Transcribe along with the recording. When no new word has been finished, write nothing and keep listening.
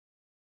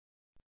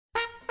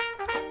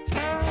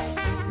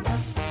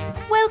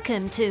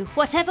Welcome to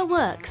Whatever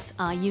Works,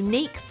 our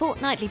unique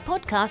fortnightly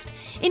podcast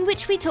in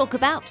which we talk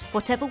about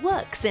whatever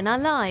works in our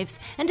lives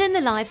and in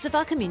the lives of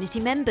our community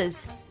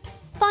members.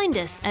 Find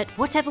us at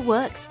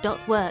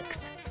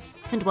whateverworks.works.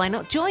 And why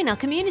not join our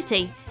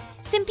community?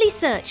 Simply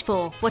search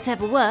for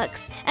Whatever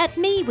Works at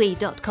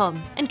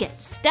MeWe.com and get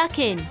stuck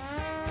in.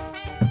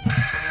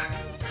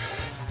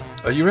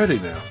 Are you ready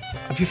now?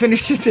 Have you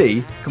finished your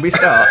tea? Can we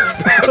start?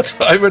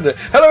 Time, isn't it?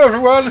 Hello,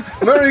 everyone.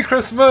 Merry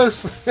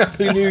Christmas.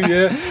 Happy New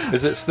Year.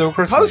 Is it still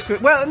Christmas?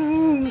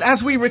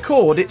 As we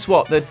record, it's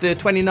what, the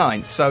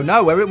 29th. So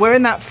no, we're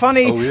in that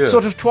funny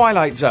sort of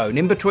twilight zone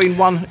in between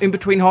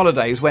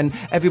holidays when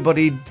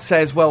everybody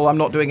says, "Well, I'm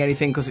not doing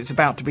anything because it's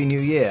about to be New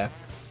Year."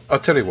 I'll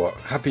tell you what,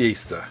 happy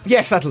Easter.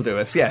 Yes, that'll do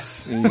us,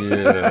 yes.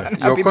 Yeah,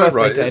 you're quite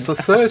right. Ted. It's the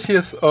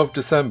 30th of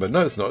December.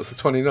 No, it's not. It's the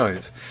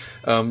 29th.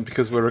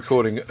 Because we're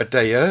recording a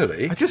day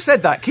early. I just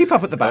said that. Keep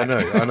up at the back.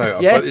 I know.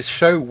 Yes. But it's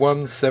show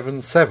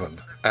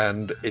 177,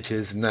 and it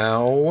is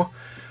now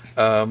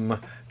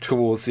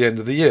towards the end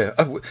of the year.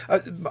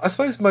 I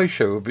suppose most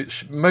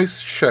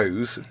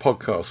shows,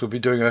 podcasts, will be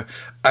doing an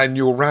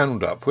annual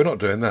roundup. We're not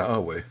doing that,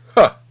 are we?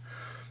 Huh.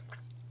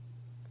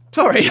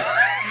 Sorry,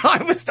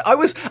 I was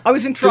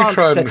entranced.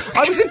 No,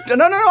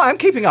 I'm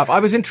keeping up. I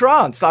was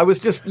entranced. I was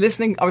just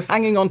listening. I was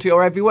hanging on to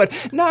your every word.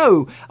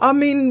 No, I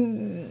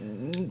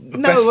mean,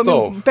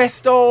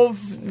 best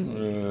of.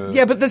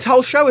 Yeah, but this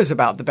whole show is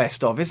about the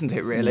best of, isn't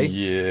it? Really?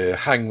 Yeah,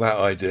 hang that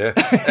idea.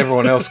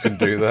 Everyone else can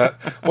do that.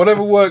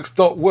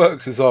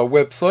 Whateverworks.works is our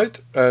website,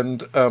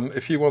 and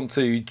if you want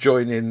to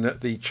join in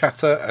the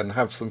chatter and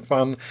have some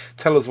fun,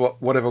 tell us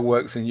whatever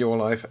works in your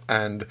life,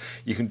 and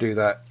you can do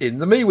that in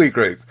the MeWe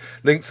group.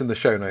 Links in the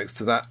show notes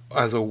to that,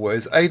 as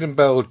always.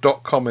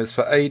 AidanBell.com is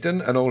for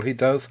Aidan and all he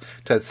does.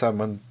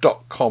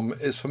 TedSalmon.com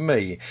is for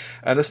me.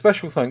 And a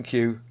special thank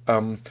you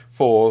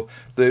for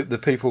the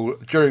people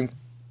during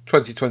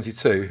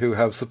 2022 who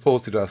have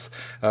supported us,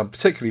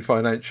 particularly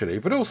financially,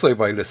 but also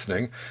by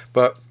listening.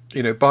 But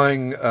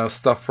buying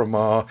stuff from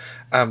our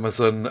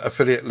Amazon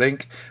affiliate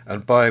link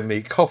and buying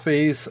me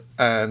coffees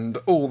and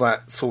all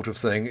that sort of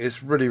thing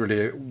is really,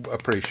 really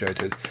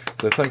appreciated.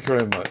 So thank you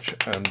very much.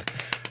 And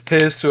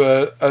here's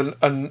to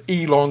an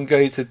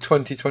elongated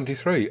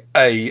 2023.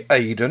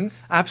 Aidan?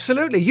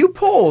 Absolutely. You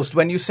paused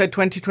when you said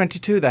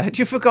 2022 there. Had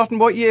you forgotten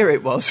what year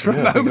it was for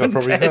a moment, I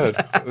probably had.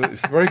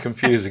 It's very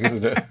confusing,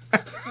 isn't it?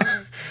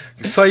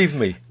 Save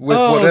me with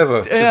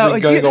whatever has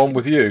been going on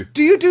with you.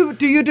 Do you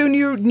do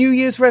New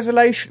Year's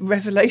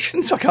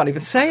resolutions? I can't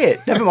even say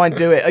it. Never mind,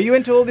 do it. Are you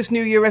into all this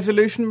New Year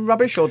resolution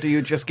rubbish, or do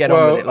you just get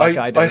on with it like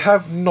I do? I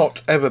have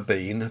not ever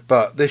been,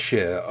 but this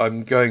year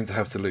I'm going to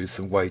have to lose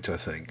some weight, I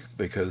think,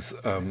 because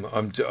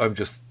I'm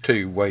just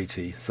too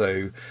weighty.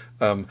 So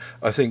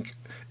I think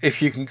if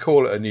you can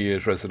call it a New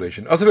Year's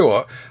resolution, I'll tell you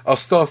what, I'll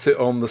start it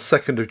on the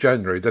 2nd of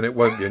January, then it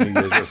won't be a New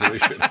Year's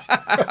resolution.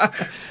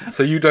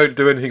 So you don't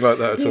do anything like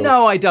that at all?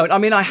 No, I don't. I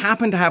mean, I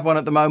happen to have one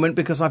at the moment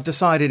because I've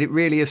decided it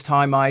really is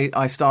time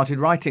I started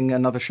writing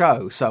another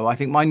show. So I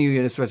think my New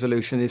Year's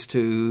resolution is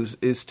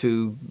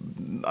to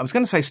I was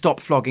going to say stop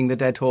flogging the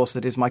dead horse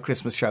that is my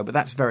Christmas show, but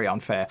that's very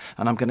unfair,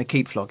 and I'm going to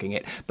keep flogging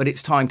it. But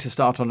it's time to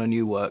start on a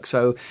new work.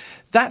 So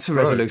that's a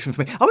resolution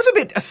for me.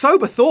 A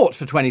sober thought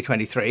for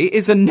 2023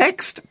 is a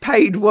next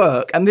paid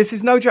work, and this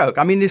is no joke.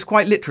 I mean this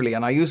quite literally,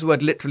 and I use the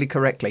word literally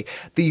correctly.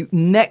 The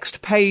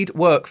next paid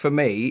work for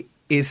me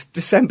is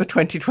December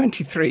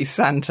 2023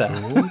 Santa.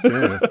 Oh,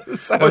 yeah.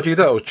 So,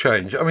 that'll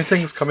change. I mean,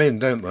 things come in,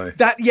 don't they?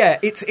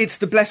 It's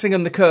the blessing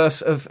and the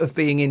curse of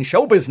being in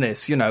show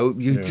business.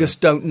 You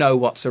just don't know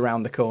what's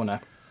around the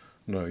corner.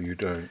 No, you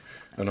don't.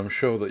 And I'm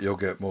sure that you'll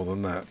get more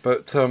than that.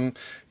 But,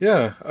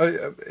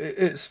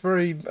 it's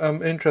very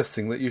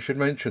interesting that you should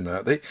mention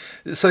that.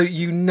 So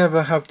you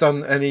never have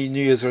done any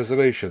New Year's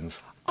resolutions?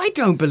 I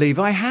don't believe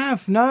I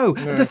have, no.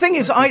 The thing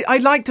is, I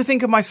like to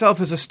think of myself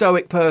as a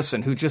stoic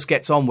person who just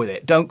gets on with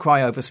it. Don't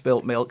cry over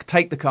spilt milk.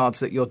 Take the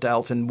cards that you're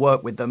dealt and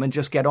work with them and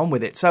just get on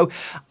with it. So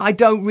I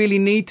don't really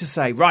need to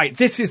say, right,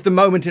 this is the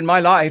moment in my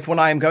life when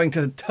I am going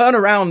to turn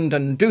around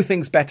and do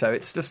things better.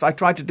 It's just I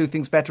try to do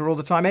things better all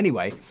the time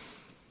anyway.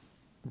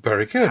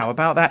 Very good. How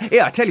about that?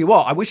 Yeah, I tell you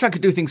what, I wish I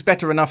could do things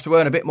better enough to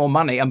earn a bit more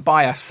money and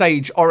buy a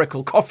Sage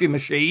Oracle coffee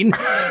machine.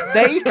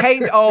 They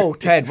came... Oh,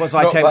 Ted, was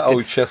I tempted? Not that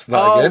old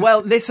chestnut again. Oh,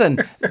 well, listen,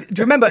 do you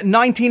remember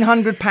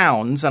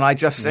 £1,900? And I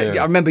just said,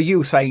 I remember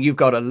you saying you've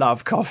got to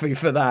love coffee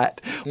for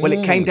that. Well,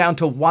 it came down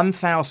to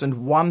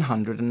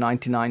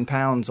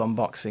 £1,199 on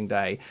Boxing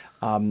Day.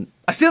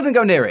 I still didn't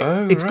go near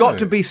it. It's got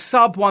to be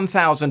sub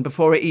 1,000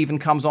 before it even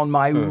comes on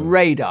my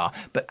radar.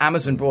 But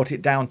Amazon brought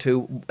it down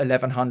to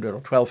 1,100 or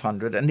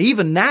 1,200. And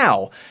even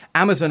now,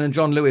 Amazon and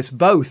John Lewis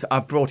both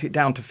have brought it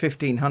down to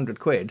 1,500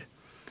 quid.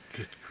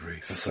 Good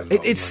grief. That's a lot of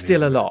money, It's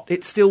still a lot.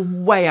 It's still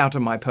way out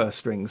of my purse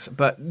strings.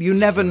 But you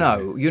never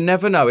know. You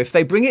never know. If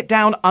they bring it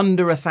down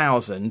under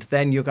 1,000,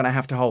 then you're going to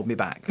have to hold me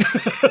back.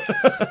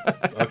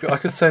 I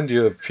could send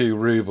you a few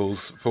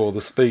rubles for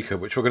the speaker,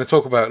 which we're going to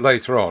talk about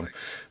later on,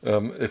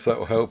 if that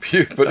will help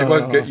you. But it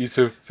won't get you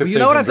to 1,500 Well, you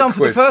know what I've done for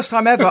the quid. first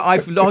time ever?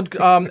 I've logged,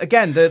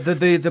 again,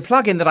 the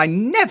plugin that I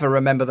never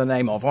remember the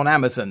name of on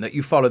Amazon that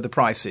you follow the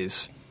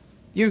prices.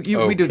 We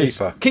do this.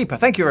 Keeper. Keeper,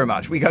 thank you very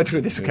much. We go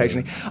through this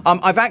occasionally.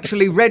 I've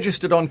actually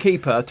registered on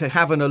Keeper to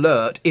have an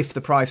alert if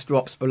the price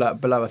drops below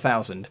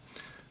 1,000.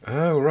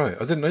 Oh, right. I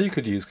didn't know you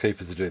could use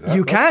Keeper to do that.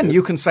 You That's can. good.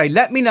 You can say,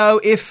 let me know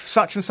if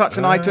such and such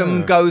an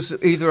item goes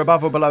either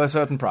above or below a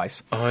certain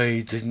price.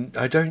 I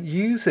don't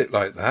use it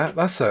like that.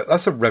 That's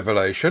a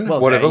revelation.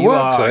 Well, Whatever there you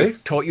works, are. eh?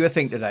 I've taught you a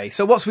thing today.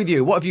 So what's with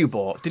you? What have you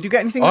bought? Did you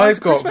get anything nice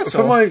I've got for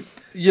Christmas?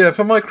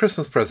 for my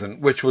Christmas present,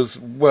 which was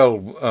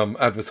well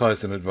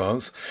advertised in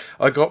advance.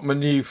 I got my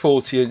new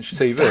 40-inch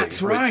TV.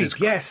 That's right, which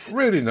is yes.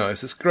 really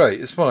nice. It's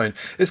great. It's fine.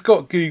 It's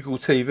got Google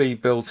TV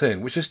built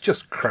in, which is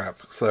just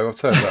crap. So I've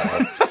turned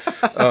that off.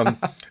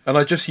 And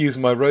I just use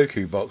my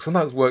Roku box, and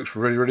that works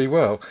really, really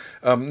well.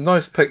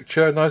 Nice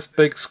picture, nice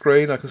big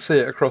screen. I can see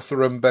it across the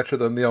room better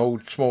than the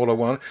old smaller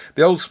one.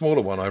 The old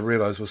smaller one, I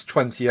realised, was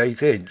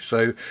 28-inch,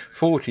 so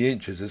 40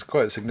 inches is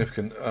quite a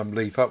significant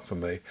leap up for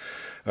me.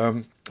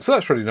 So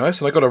that's really nice.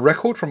 And I got a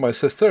record from my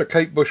sister, a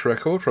Kate Bush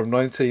record from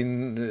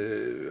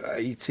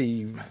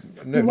 1980.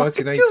 No,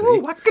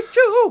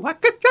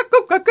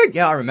 1980.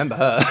 Yeah, I remember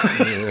her.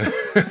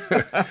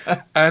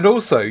 And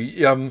also,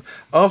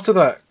 after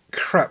that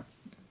crap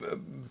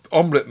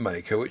omelette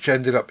maker, which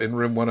ended up in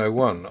room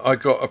 101, I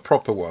got a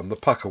proper one, the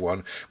pucker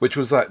one, which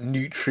was that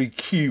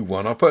Nutri-Q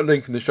one. I'll put a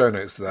link in the show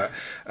notes to that,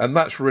 and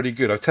that's really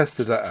good. I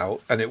tested that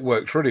out, and it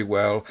works really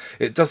well.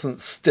 It doesn't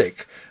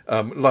stick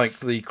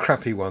like the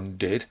crappy one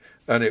did,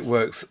 and it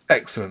works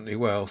excellently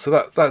well.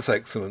 So that's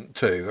excellent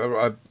too.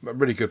 A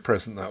really good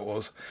present that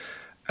was.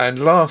 And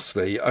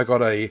lastly, I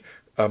got a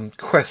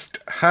Quest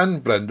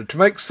hand blender to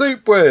make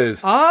soup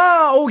with.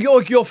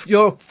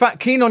 You're fat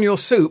keen on your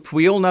soup.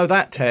 We all know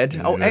that,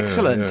 Ted. Oh,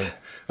 excellent. Yeah.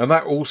 And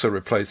that also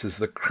replaces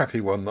the crappy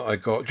one that I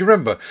got. Do you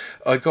remember?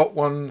 I got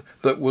one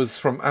that was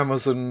from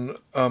Amazon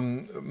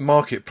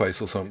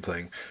Marketplace or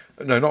something.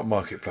 No, not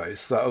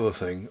Marketplace. That other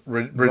thing.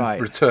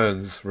 Right.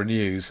 Returns,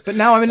 renews. But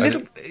now I'm a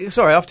little...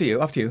 Sorry, after you.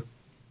 Well,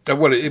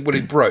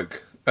 it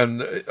broke.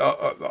 And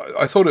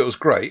I thought it was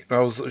great. I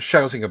was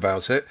shouting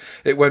about it.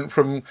 It went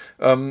from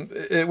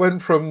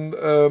the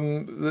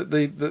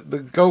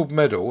gold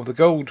medal,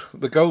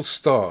 the gold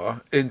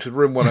star into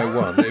room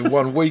 101 in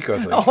 1 week, I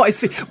think. Oh, I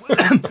see.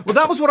 Well,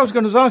 that was what I was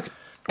going to ask.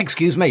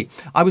 Excuse me.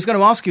 I was going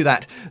to ask you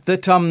that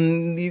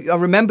I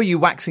remember you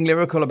waxing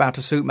lyrical about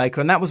a soup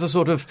maker, and that was a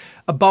sort of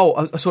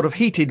a sort of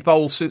heated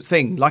bowl soup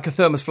thing, like a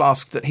thermos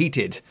flask that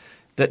heated,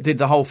 that did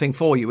the whole thing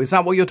for you. Is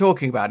that what you're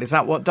talking about? Is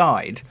that what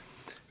died?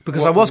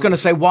 Because I was going to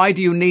say, why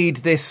do you need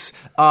this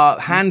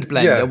hand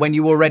blender when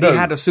you already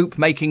had a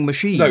soup-making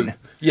machine? No,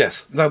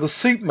 yes. Now, the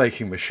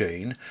soup-making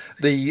machine,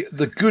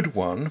 the good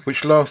one,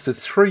 which lasted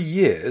 3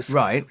 years,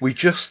 right. We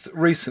just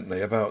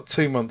recently, about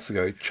 2 months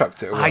ago,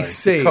 chucked it away. I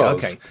see,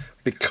 okay.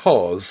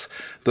 Because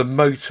the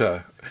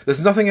motor...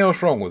 There's nothing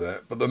else wrong with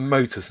it, but the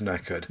motor's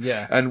knackered.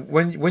 Yeah. And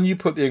when you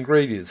put the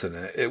ingredients in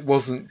it, it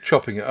wasn't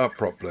chopping it up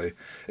properly.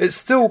 It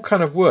still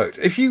kind of worked.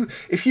 If you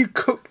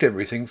cooked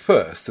everything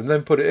first and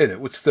then put it in, it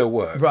would still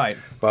work. Right.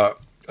 But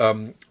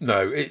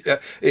no,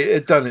 it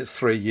had done its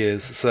 3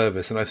 years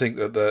service, and I think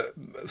that the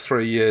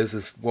 3 years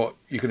is what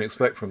you can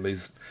expect from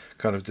these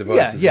kind of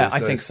devices. Yeah, I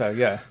think so.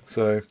 Yeah.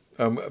 So.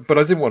 But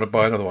I didn't want to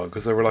buy another one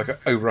because they were like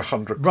over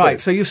 100 quid. Right,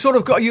 so you've sort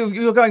of got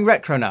you're going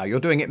retro now. You're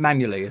doing it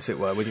manually, as it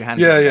were, with your hand.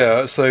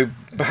 Yeah. So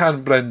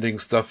hand blending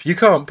stuff, you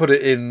can't put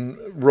it in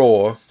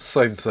raw.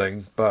 Same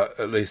thing, but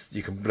at least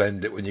you can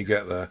blend it when you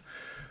get there.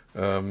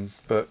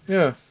 But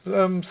yeah,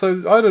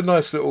 so I had a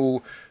nice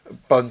little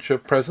bunch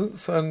of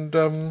presents, and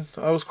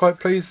I was quite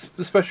pleased,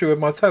 especially with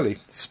my telly.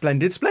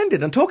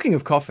 Splendid. And talking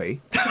of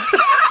coffee,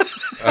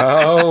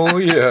 oh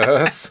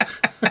yes.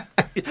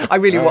 I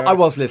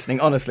was listening.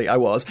 Honestly, I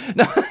was.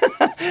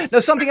 No,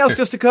 something else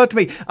just occurred to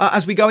me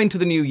as we go into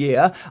the new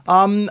year.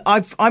 I'm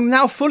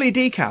now fully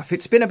decaf.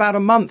 It's been about a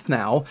month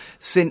now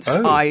since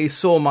I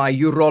saw my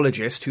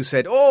urologist, who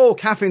said, "Oh,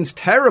 caffeine's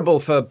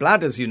terrible for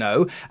bladders, you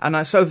know."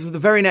 And so the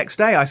very next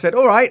day, I said,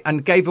 "All right,"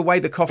 and gave away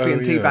the coffee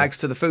and tea bags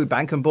to the food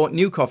bank and bought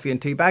new coffee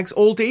and tea bags,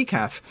 all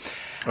decaf.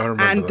 I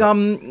remember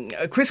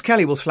that. Chris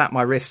Kelly will slap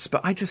my wrists,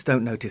 but I just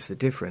don't notice the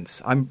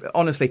difference.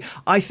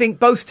 I think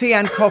both tea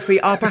and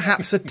coffee are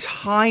perhaps a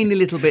tiny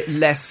little bit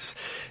less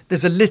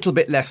There's a little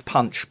bit less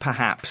punch,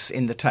 perhaps,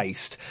 in the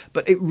taste,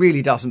 but it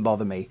really doesn't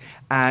bother me.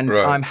 And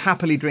I'm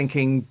happily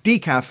drinking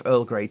decaf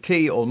Earl Grey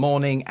tea all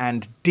morning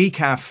and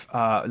decaf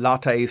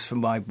lattes from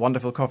my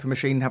wonderful coffee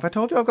machine. Have I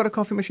told you I've got a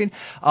coffee machine?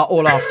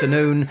 All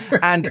afternoon.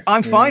 And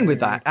I'm fine with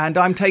that. And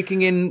I'm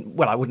taking in,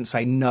 well, I wouldn't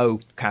say no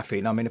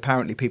caffeine. I mean,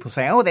 apparently people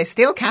say, oh, there's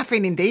still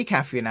caffeine in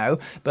decaf, you know,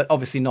 but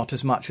obviously not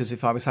as much as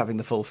if I was having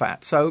the full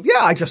fat. So,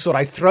 yeah, I just thought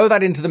I'd throw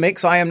that into the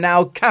mix. I am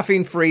now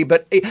caffeine-free,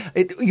 but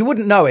you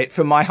wouldn't know it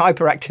from my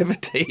hyperactivity.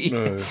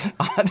 No.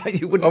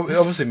 You wouldn't. It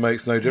obviously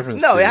makes no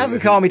difference. No, it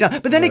hasn't calmed me down.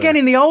 But then again,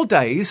 in the old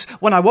days,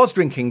 when I was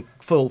drinking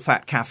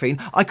full-fat caffeine,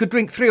 I could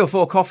drink 3 or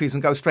 4 coffees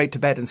and go straight to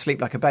bed and sleep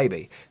like a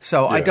baby.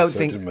 So I don't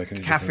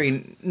think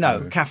caffeine...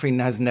 No, caffeine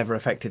has never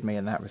affected me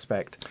in that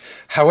respect.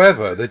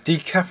 However, the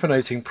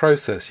decaffeinating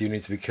process you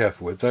need to be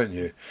careful with, don't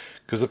you?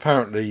 Because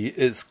apparently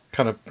it's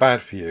kind of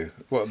bad for you,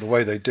 the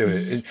way they do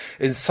it,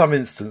 in some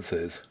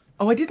instances.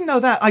 Oh, I didn't know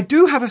that. I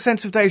do have a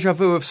sense of déjà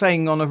vu of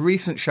saying on a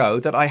recent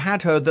show that I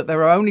had heard that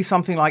there are only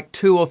something like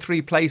 2 or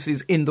 3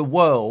 places in the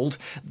world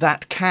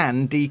that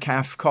can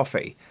decaf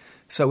coffee.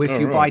 So if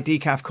you buy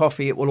decaf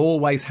coffee, it will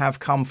always have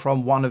come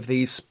from one of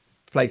these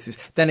places.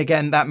 Then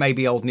again, that may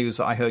be old news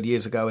that I heard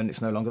years ago and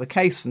it's no longer the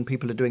case and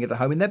people are doing it at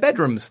home in their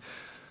bedrooms.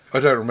 I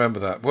don't remember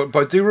that. But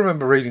I do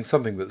remember reading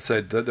something that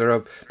said that there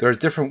are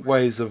different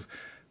ways of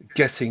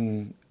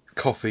getting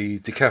coffee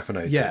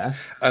decaffeinated,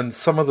 and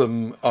some of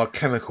them are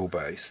chemical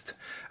based,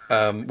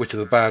 which are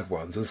the bad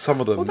ones, and some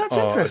of them that's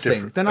are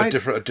interesting.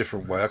 a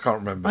different way. I can't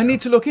remember. I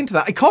need to look into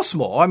that. It costs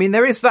more. I mean,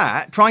 there is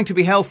that. Trying to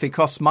be healthy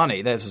costs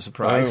money. There's a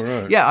surprise.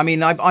 Oh, right. Yeah, I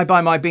mean, I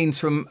buy my beans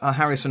from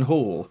Harrison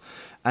Hall,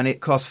 and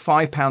it costs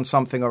 £5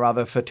 something or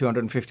other for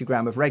 250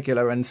 gram of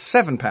regular, and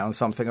 £7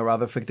 something or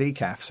other for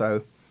decaf.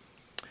 So,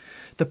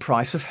 the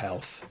price of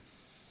health.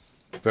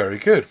 Very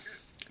good.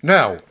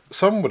 Now,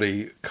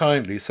 somebody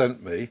kindly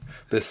sent me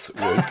this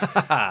week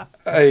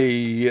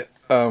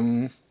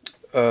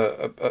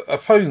a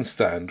phone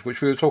stand, which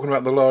we were talking about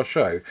in the last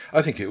show.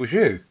 I think it was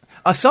you.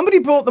 Somebody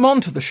brought them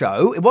onto the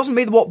show. It wasn't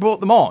me what brought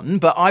them on,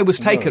 but I was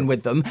taken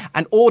with them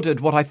and ordered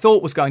what I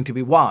thought was going to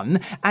be 1,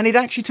 and it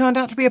actually turned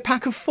out to be a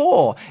pack of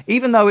 4,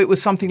 even though it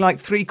was something like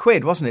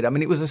 £3, wasn't it? I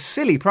mean, it was a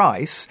silly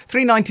price.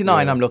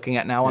 $3.99 I'm looking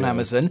at now on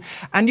Amazon,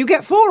 and you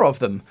get 4 of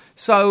them.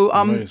 So,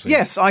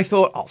 yes, I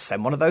thought, I'll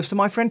send one of those to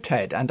my friend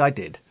Ted, and I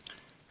did.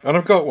 And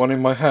I've got one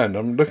in my hand.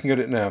 I'm looking at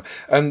it now,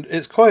 and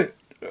it's quite...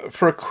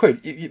 For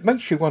 £1, it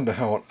makes you wonder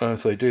how on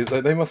earth they do it.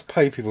 They must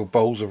pay people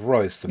bowls of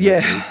rice to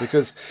make these,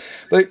 because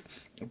they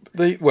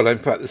well, in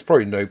fact, there's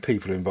probably no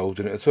people involved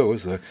in it at all,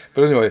 is there?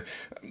 But anyway,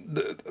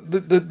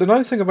 the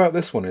nice thing about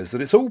this one is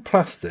that it's all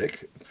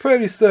plastic,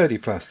 fairly sturdy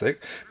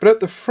plastic, but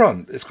at the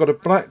front it's got a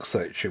black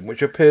section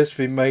which appears to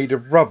be made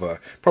of rubber.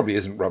 Probably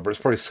isn't rubber;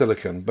 it's probably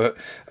silicone, but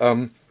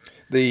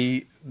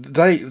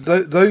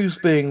those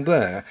being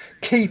there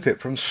keep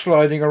it from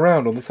sliding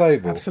around on the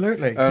table.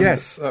 Absolutely, and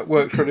yes. That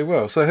works really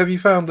well. So have you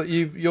found that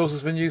yours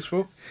has been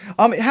useful?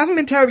 It hasn't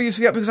been terribly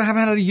useful yet because I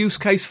haven't had a use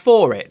case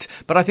for it.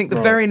 But I think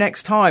the very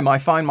next time I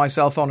find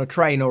myself on a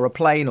train or a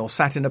plane or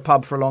sat in a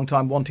pub for a long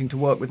time wanting to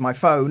work with my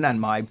phone and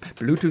my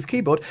Bluetooth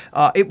keyboard,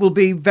 it will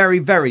be very,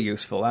 very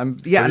useful. So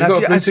you've got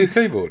a Bluetooth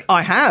keyboard?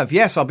 I have,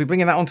 yes. I'll be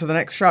bringing that onto the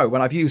next show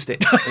when I've used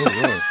it.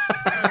 Oh,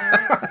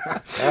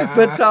 right.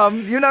 But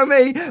you know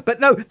me. But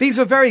no, these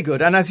are very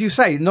good. And as you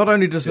say, not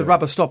only does the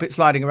rubber stop it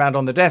sliding around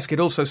on the desk, it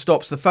also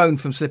stops the phone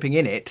from slipping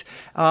in it.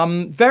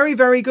 Very,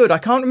 very good. I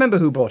can't remember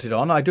who brought it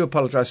on. I do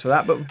apologise for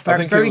that, but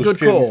very good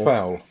call. Jim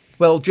Fowle.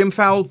 Well, Jim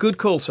Fowle, good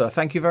call, sir.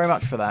 Thank you very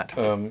much for that.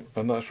 And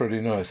that's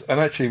really nice. And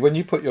actually, when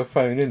you put your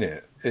phone in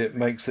it, it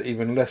makes it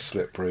even less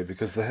slippery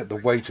because they had the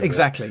weight of it.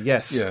 Exactly,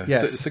 yes. Yeah,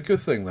 yes. So it's a good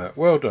thing, that.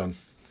 Well done.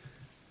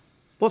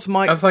 What's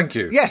my... And thank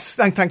you. Yes,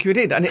 thank you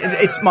indeed. And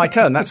it's my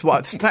turn. That's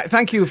what...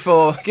 Thank you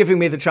for giving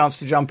me the chance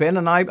to jump in,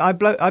 and I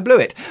blew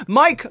it.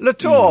 Mike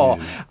Latour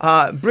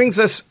brings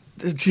us...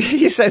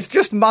 He says,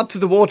 just mud to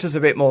the waters a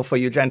bit more for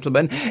you,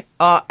 gentlemen.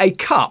 A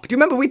cup. Do you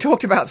remember we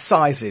talked about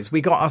sizes?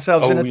 We got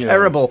ourselves in a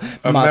terrible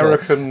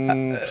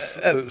American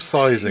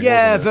sizing.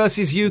 Yeah, wasn't it?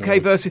 versus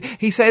UK versus...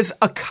 He says,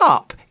 a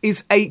cup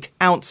is 8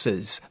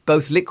 ounces,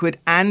 both liquid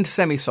and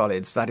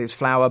semi-solids. That is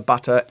flour,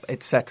 butter,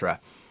 etc.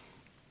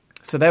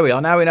 So there we are.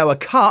 Now we know a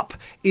cup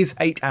is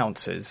 8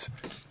 ounces.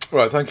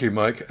 Right, thank you,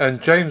 Mike.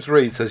 And James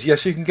Reed says,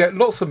 yes, you can get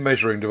lots of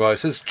measuring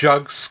devices,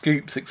 jugs,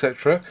 scoops,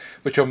 etc.,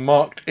 which are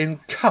marked in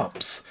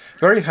cups.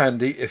 Very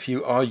handy if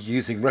you are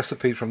using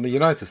recipes from the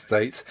United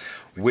States,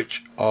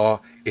 which are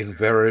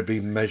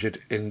invariably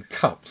measured in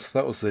cups.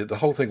 That was the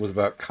whole thing was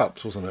about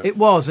cups, wasn't it? It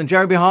was, and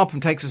Jeremy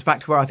Harpham takes us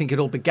back to where I think it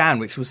all began,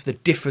 which was the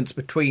difference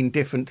between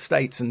different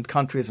states and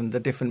countries and the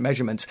different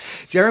measurements.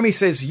 Jeremy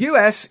says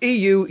US,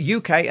 EU,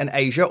 UK and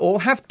Asia all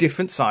have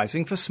different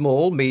sizing for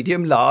small,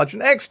 medium, large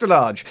and extra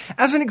large.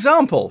 As an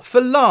example,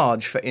 for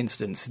large, for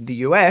instance, in the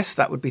US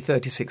that would be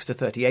 36 to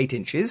 38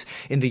 inches,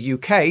 in the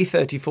UK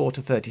 34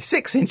 to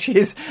 36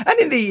 inches, and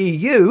in the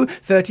EU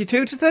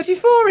 32 to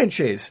 34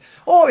 inches.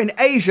 Or in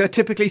Asia,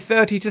 typically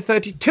 30 to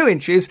 32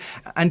 inches,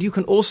 and you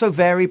can also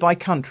vary by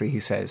country, he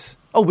says.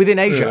 Oh, within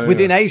Asia. Yeah,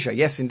 within yeah. Asia,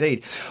 yes,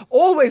 indeed.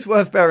 Always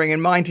worth bearing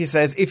in mind, he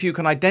says, if you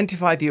can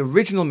identify the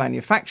original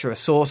manufacturer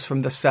source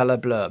from the seller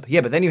blurb.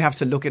 Yeah, but then you have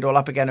to look it all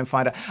up again and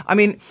find out. I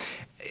mean,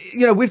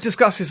 we've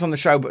discussed this on the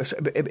show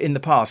in the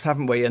past,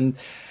 haven't we? And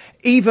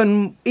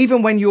even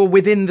when you're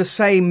within the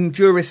same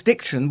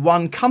jurisdiction,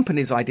 one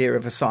company's idea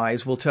of a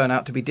size will turn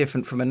out to be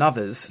different from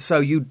another's. So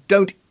you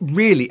don't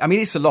really, I mean,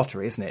 it's a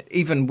lottery, isn't it?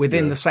 Even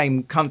within the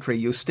same country,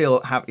 you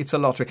still have, it's a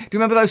lottery. Do you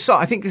remember those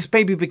socks? I think this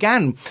maybe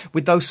began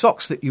with those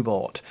socks that you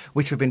bought,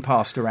 which have been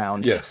passed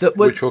around. Yes, that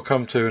were, which we'll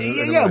come to in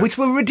a minute. which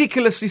were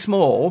ridiculously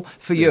small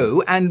for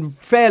you and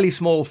fairly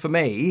small for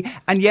me,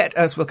 and yet,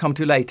 as we'll come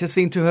to later,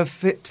 seem to have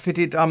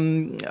fitted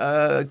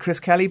Chris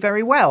Kelly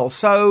very well.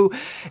 So,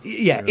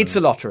 it's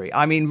a lottery.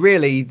 I mean,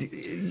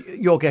 really,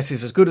 your guess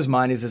is as good as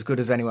mine is as good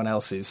as anyone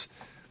else's.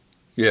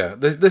 Yeah,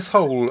 this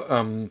whole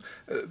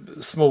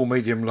small,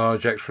 medium,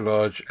 large, extra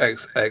large,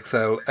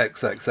 XXL,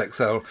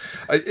 XXXL,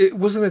 it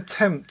was an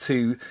attempt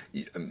to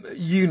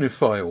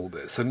unify all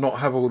this and not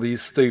have all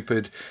these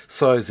stupid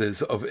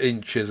sizes of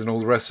inches and all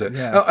the rest of it.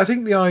 Yeah. I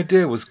think the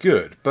idea was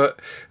good, but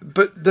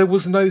there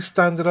was no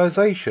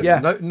standardisation.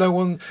 Yeah. No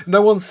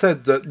one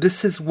said that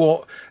this is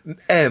what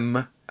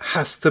M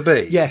has to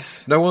be.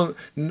 Yes. No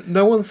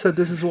one said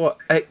this is what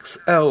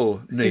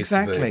XL needs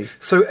to Exactly. be.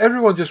 So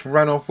everyone just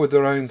ran off with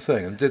their own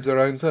thing and did their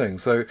own thing.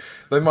 So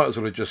they might as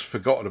well have just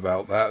forgotten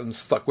about that and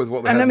stuck with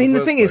what they had. And I mean, in the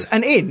first thing place. is,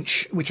 an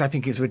inch, which I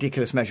think is a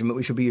ridiculous measurement,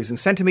 we should be using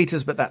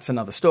centimetres, but that's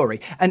another story.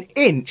 An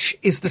inch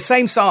is the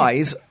same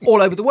size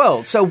all over the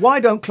world. So why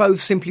don't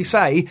clothes simply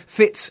say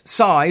fits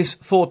size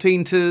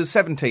 14 to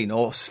 17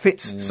 or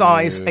fits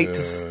size 8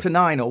 to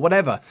 9 or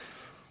whatever?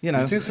 You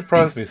know. You do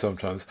surprise me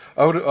sometimes.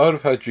 I would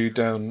have had you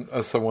down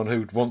as someone who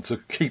would want to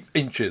keep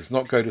inches,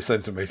 not go to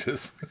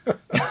centimetres.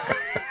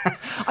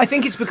 I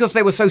think it's because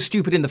they were so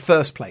stupid in the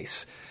first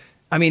place.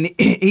 I mean,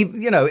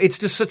 it's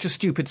just such a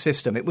stupid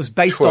system. It was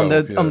based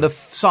 12, on the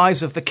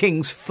size of the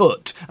king's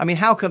foot. I mean,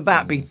 how can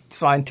that be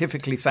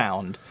scientifically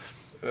sound?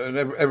 And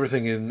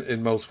everything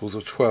in multiples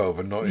of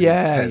 12 and not in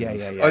Yeah,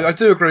 tens. yeah. I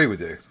do agree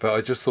with you, but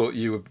I just thought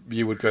you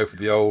would go for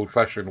the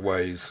old-fashioned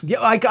ways.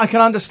 Yeah, I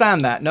can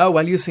understand that. No,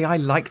 well, you see, I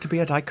like to be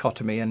a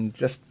dichotomy and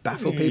just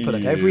baffle people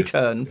at every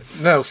turn.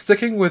 Now,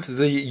 sticking with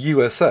the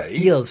USA,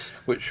 Yes.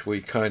 which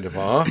we kind of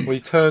are, we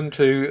turn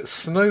to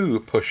snow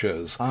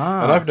pushers.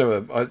 Ah.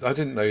 And I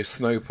didn't know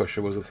snow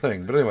pusher was a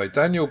thing. But anyway,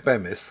 Daniel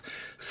Bemis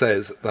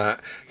says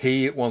that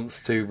he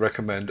wants to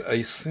recommend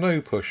a snow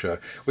pusher,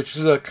 which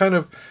is a kind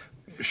of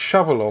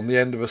shovel on the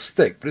end of a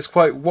stick, but it's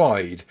quite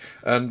wide,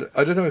 and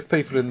I don't know if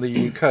people in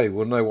the UK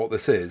will know what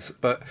this is,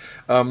 but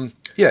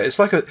it's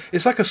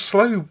like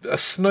a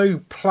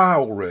snow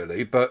plough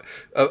really, but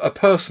a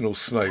personal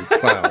snow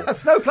plough. A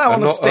snow plough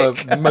on a not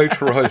stick. a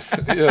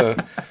motorised.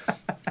 Yeah.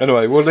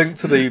 Anyway, we'll link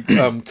to the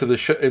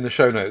in the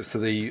show notes to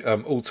the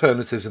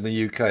alternatives in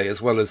the UK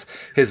as well as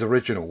his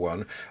original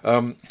one.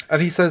 And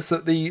he says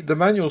that the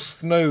manual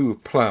snow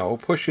plough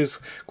pushes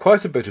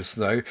quite a bit of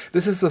snow.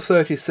 This is the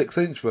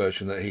 36-inch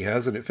version that he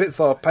has, and it fits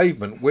our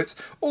pavement width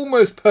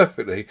almost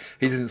perfectly.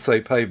 He didn't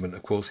say pavement,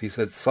 of course. He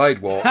said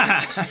sidewalk.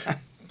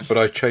 But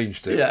I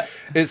changed it. Yeah.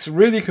 It's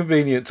really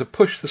convenient to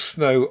push the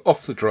snow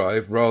off the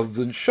drive rather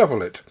than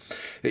shovel it.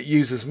 It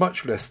uses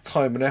much less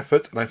time and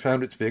effort, and I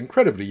found it to be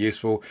incredibly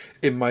useful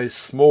in my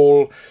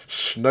small,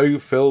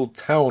 snow-filled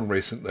town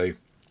recently.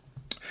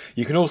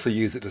 You can also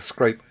use it to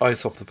scrape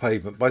ice off the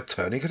pavement by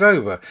turning it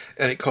over,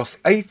 and it costs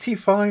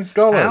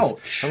 $85.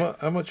 Ouch.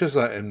 How much is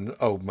that in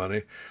old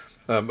money?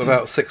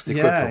 About 60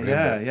 quid probably.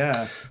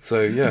 Yeah.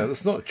 So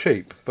that's not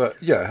cheap, but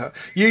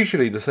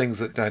usually the things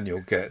that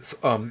Daniel gets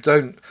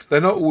they're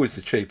not always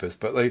the cheapest,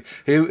 but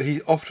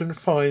he often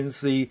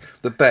finds the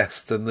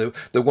best and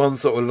the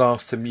ones that will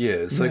last him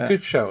years. So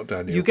good shout,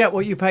 Daniel. You get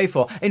what you pay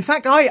for. In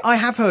fact, I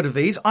have heard of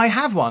these. I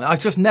have one.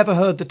 I've just never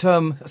heard the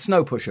term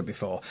snow pusher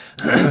before.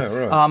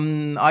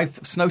 Right.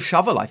 Snow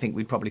shovel, I think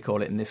we'd probably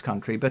call it in this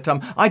country. But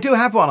I do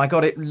have one. I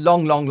got it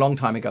long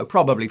time ago,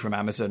 probably from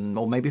Amazon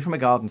or maybe from a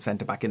garden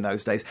centre back in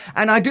those days.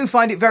 And I do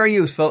find it very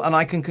useful, and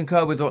I can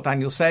concur with what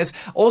Daniel says.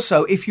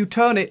 Also, if you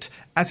turn it,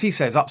 as he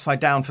says,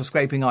 upside down for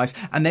scraping ice,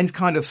 and then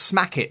kind of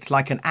smack it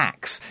like an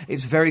axe,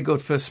 it's very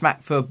good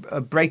for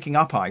breaking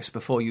up ice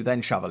before you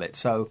then shovel it.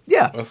 So,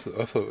 yeah. I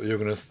thought you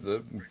were going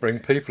to bring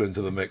people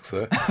into the mix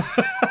there.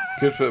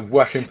 Good for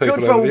whacking people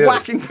Good over for the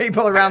whacking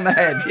people around the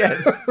head,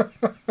 yes.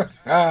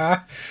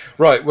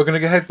 Right, we're going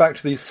to head back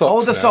to these socks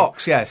Oh, the now.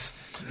 socks, yes.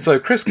 So,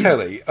 Chris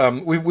Kelly,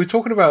 we're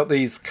talking about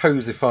these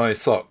Cosify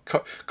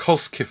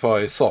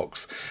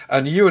socks,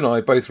 and you and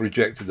I both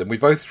rejected them. We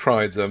both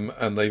tried them,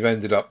 and they've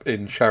ended up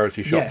in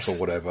charity shops Yes. or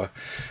whatever.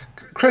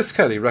 Chris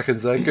Kelly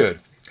reckons they're good.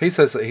 He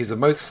says that he's a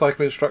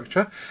motorcycle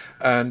instructor,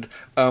 and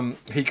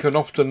he can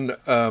often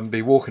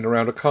be walking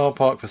around a car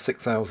park for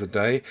 6 hours a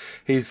day.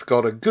 He's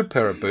got a good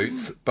pair of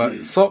boots,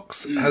 but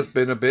socks has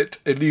been a bit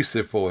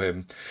elusive for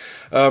him.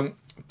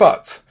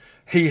 But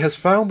he has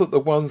found that the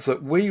ones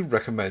that we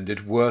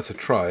recommended were to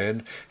try,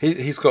 and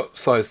he's got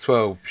size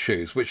 12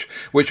 shoes,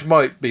 which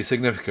might be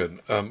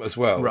significant as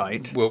well.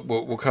 Right.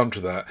 We'll come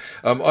to that.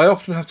 I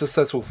often have to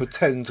settle for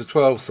 10 to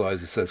 12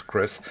 sizes, says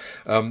Chris,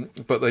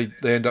 but they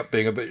end up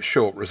being a bit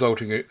short,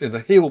 resulting in the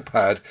heel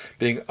pad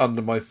being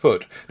under my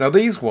foot. Now,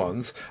 these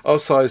ones are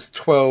size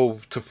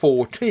 12 to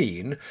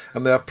 14,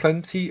 and they are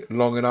plenty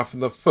long enough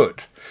in the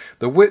foot.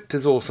 The width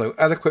is also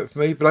adequate for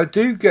me, but I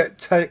do get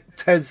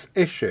Ted's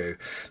issue.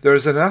 There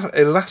is an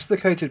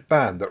elasticated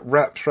band that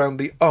wraps around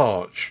the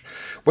arch.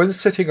 When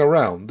sitting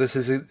around, this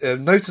is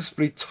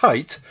noticeably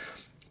tight,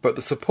 but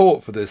the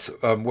support for this,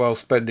 while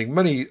spending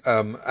many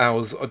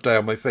hours a day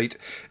on my feet,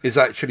 is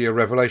actually a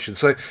revelation.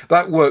 So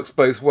that works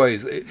both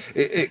ways.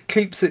 It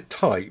keeps it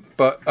tight,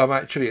 but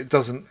actually it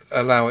doesn't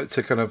allow it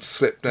to kind of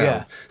slip down.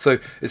 Yeah. So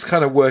it's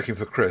kind of working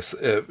for Chris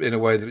in a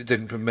way that it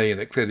didn't for me, and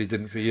it clearly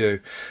didn't for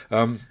you.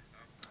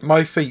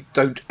 My feet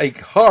don't ache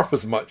half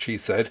as much, he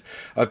said.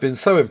 I've been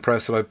so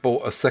impressed that I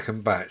bought a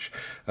second batch,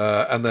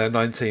 and they're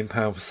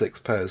 £19 for 6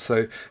 pairs.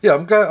 So, yeah,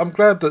 I'm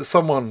glad that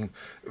someone,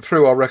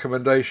 through our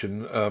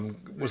recommendation,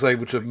 was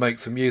able to make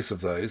some use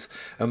of those,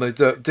 and they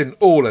didn't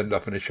all end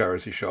up in a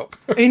charity shop.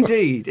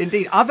 Indeed.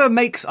 Other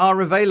makes are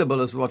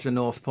available, as Roger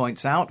North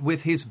points out,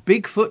 with his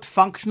Bigfoot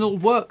functional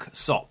work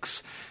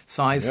socks,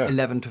 size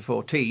 11 to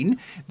 14.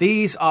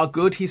 These are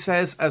good, he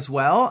says, as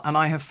well, and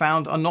I have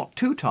found are not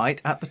too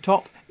tight at the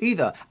top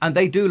either, and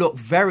they do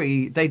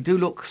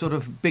look sort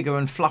of bigger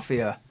and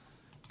fluffier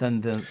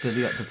than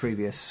the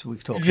previous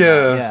we've talked about.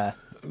 Yeah.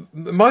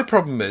 My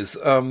problem is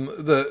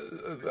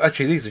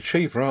actually these are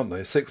cheaper, aren't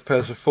they? 6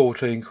 pairs for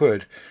 14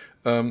 quid.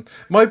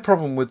 My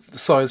problem with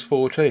size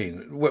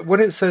 14, when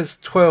it says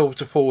 12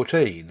 to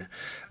 14,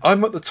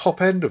 I'm at the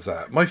top end of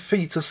that. My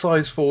feet are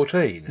size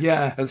 14.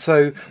 Yeah. And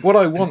so what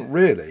I want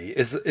really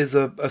is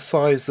a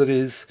size that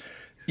is,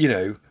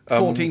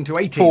 14 to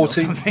 18 or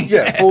something.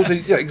 Yeah,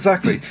 14. Yeah,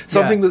 exactly.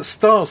 Something that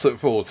starts at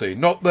 14,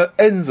 not that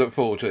ends at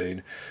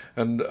 14.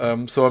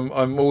 And so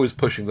I'm always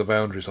pushing the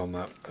boundaries on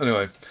that.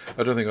 Anyway,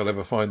 I don't think I'll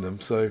ever find them.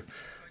 So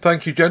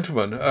thank you,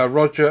 gentlemen,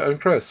 Roger and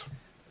Chris.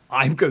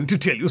 I'm going to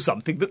tell you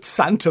something that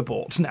Santa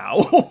bought now.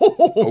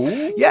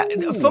 Yeah,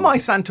 for my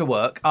Santa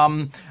work,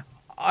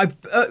 I've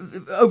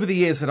over the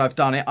years that I've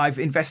done it, I've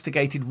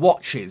investigated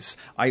watches.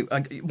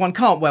 One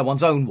can't wear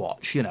one's own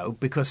watch,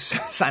 because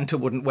Santa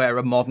wouldn't wear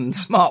a modern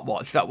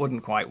smartwatch. That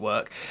wouldn't quite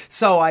work.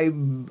 So I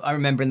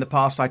remember in the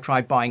past I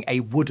tried buying a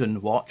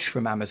wooden watch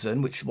from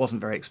Amazon, which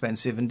wasn't very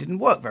expensive and didn't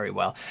work very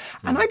well.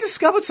 And I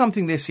discovered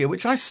something this year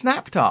which I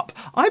snapped up.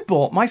 I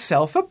bought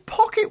myself a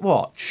pocket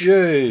watch.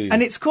 Yay!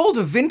 And it's called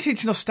a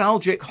vintage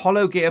nostalgic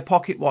hollow gear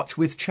pocket watch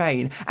with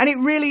chain. And it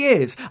really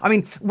is. I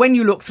mean, when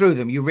you look through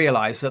them, you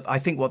realise that I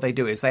think what they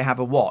do is they have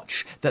a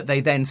watch that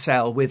they then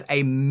sell with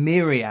a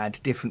myriad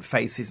different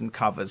faces and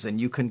covers, and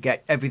you can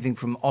get everything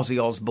from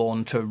Ozzy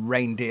Osbourne to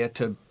reindeer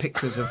to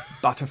pictures of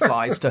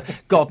butterflies to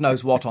God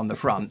knows what on the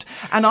front.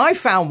 And I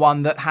found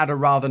one that had a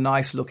rather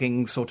nice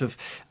looking sort of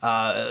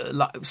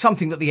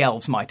something that the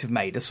elves might have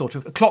made, a sort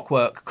of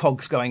clockwork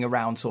cogs going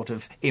around sort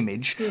of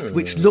image,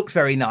 which looked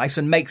very nice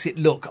and makes it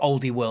look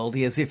oldie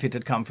worldy as if it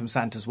had come from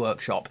Santa's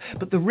workshop.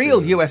 But the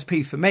real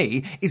USP for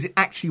me is it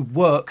actually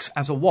works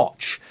as a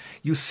watch.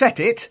 You set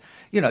it,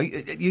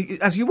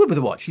 as you would with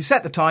a watch. You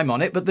set the time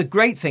on it, but the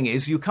great thing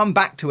is you come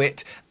back to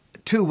it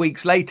 2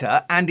 weeks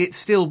later and it's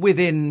still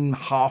within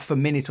half a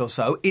minute or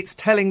so. It's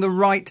telling the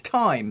right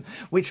time,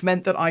 which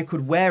meant that I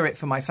could wear it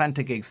for my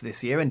Santa gigs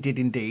this year, and did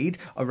indeed,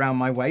 around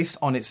my waist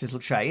on its little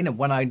chain. And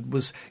when I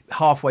was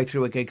halfway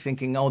through a gig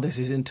thinking, oh, this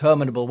is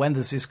interminable, when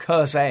does this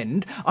curse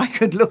end? I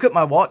could look at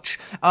my watch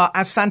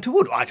as Santa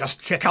would. I just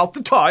check out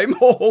the time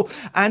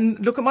and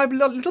look at my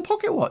little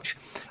pocket watch.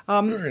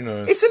 Very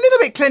nice. It's a little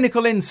bit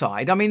clinical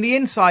inside. I mean, the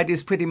inside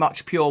is pretty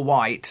much pure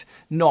white,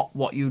 not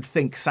what you'd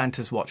think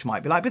Santa's watch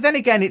might be like. But then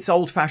again, it's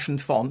old-fashioned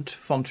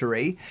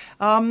fonterie,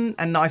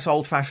 and nice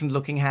old-fashioned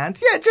looking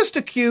hands. Yeah, just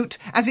a cute,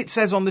 as it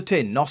says on the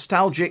tin,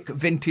 nostalgic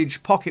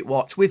vintage pocket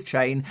watch with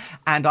chain,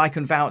 and I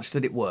can vouch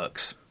that it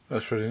works.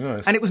 That's really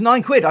nice. And it was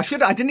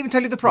 £9. I didn't even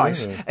tell you the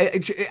price. Yeah.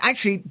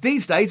 Actually,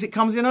 these days it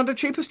comes in under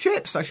cheap as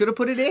chips. I should have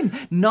put it in.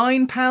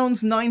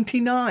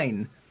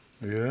 £9.99.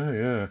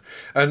 Yeah.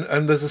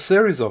 And there's a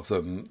series of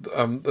them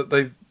that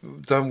they've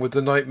done with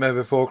The Nightmare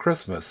Before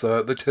Christmas,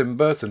 the Tim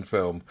Burton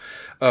film,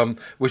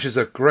 which is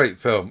a great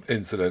film,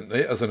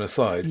 incidentally, as an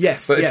aside.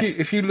 Yes, but yes.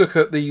 If you look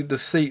at the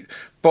seat,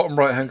 bottom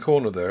right-hand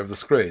corner there of the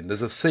screen,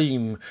 there's a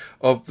theme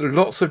of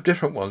lots of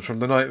different ones from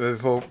The Nightmare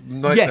Before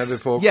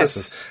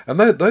Christmas. And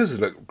those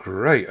look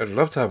great. I'd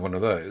love to have one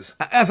of those.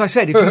 As I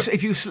said,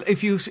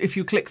 if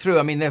you click through,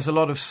 I mean, there's a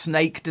lot of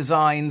snake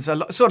designs, a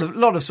lot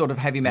of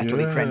heavy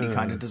metal-y, trendy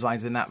kind of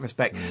designs in that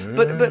respect. Yeah.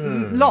 But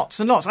lots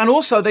and lots. And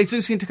also, they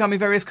do seem to come in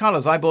various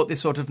colours. I bought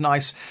this sort of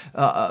nice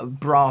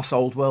brass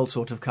old world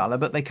sort of colour,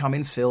 but they come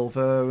in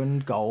silver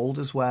and gold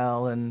as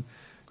well, and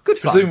good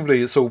fun.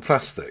 Presumably it's all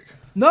plastic.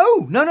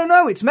 No,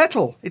 it's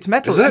metal. It's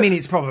metal. I mean,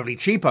 it's probably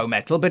cheapo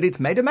metal, but it's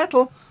made of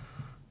metal.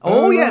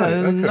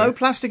 No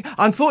plastic.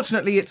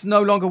 Unfortunately, it's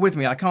no longer with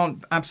me. I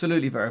can't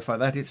absolutely verify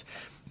that.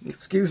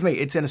 Excuse me,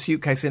 it's in a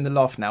suitcase in the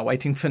loft now,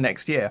 waiting for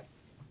next year.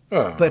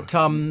 Oh. But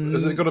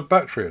Has it got a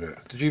battery in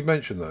it? Did you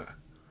mention that?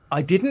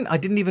 I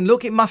didn't even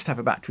look. It must have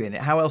a battery in it.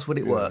 How else would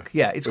it work?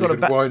 Yeah, it's got a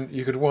battery.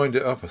 You could wind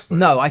it up, I suppose.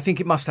 No, I think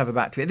it must have a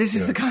battery. This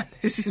is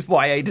This is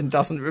why Aidan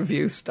doesn't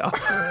review stuff.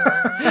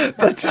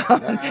 But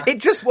it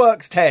just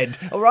works, Ted.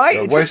 All right,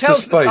 it just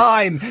tells the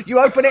time. You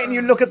open it and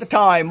you look at the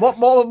time. What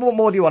more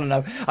do you want to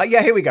know?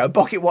 Yeah, here we go.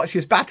 Pocket Watch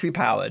is battery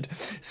powered.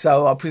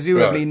 So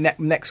presumably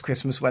next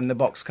Christmas, when the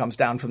box comes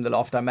down from the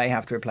loft, I may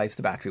have to replace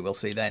the battery. We'll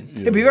see then.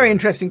 Yeah. It'd be very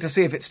interesting to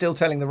see if it's still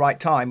telling the right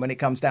time when it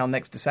comes down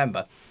next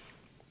December.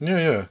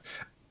 Yeah.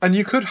 And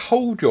you could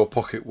hold your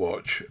pocket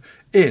watch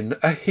in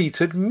a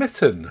heated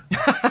mitten.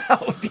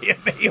 Oh, dear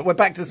me. We're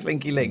back to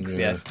Slinky Links,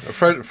 yes.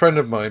 A friend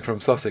of mine from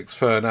Sussex,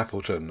 Fern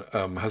Appleton,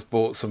 has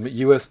bought some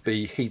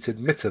USB heated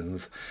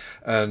mittens,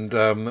 and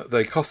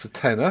they cost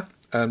 £10,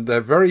 and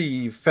they're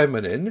very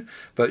feminine,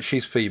 but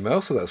she's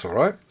female, so that's all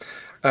right.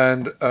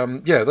 And,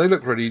 they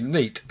look really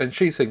neat, and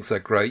she thinks they're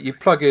great. You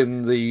plug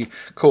in the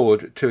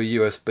cord to a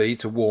USB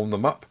to warm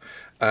them up,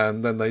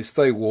 and then they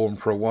stay warm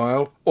for a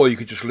while, or you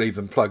could just leave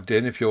them plugged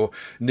in if you're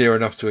near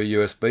enough to a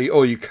USB,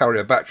 or you carry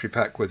a battery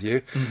pack with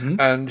you. Mm-hmm.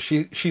 And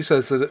she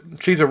says that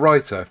she's a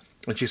writer,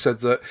 and she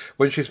said that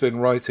when she's been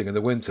writing in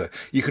the winter,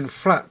 you can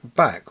flap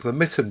back the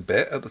mitten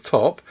bit at the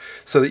top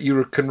so that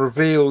you can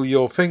reveal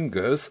your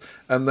fingers,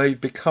 and they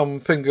become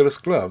fingerless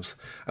gloves,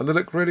 and they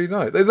look really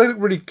nice. They look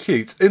really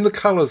cute in the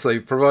colours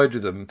they've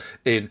provided them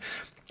in.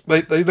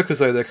 They look as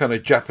though they're kind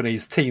of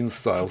Japanese teen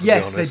style, to be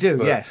honest. Yes, they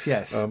do,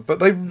 yes. But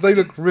they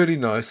look really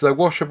nice. They're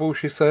washable,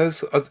 she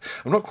says.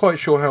 I'm not quite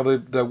sure how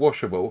they're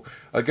washable.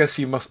 I guess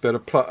you must be able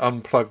to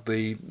unplug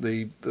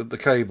the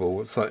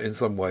cable in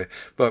some way.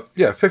 But,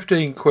 yeah,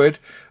 £15,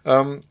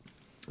 and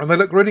they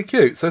look really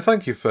cute. So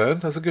thank you,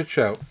 Fern. That's a good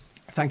shout.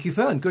 Thank you,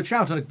 Fern. Good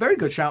shout. And a very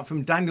good shout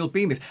from Daniel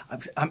Bemis.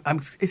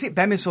 Is it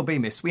Bemis or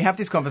Bemis? We have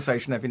this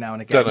conversation every now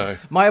and again. Don't know.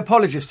 My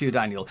apologies to you,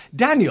 Daniel.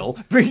 Daniel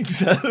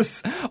brings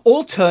us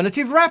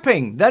alternative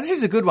wrapping. This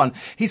is a good one.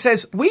 He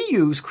says, we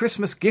use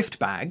Christmas gift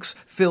bags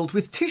filled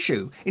with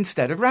tissue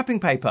instead of wrapping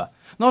paper.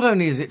 Not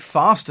only is it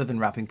faster than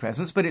wrapping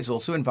presents, but it's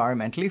also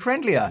environmentally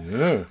friendlier.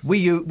 Yeah.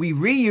 We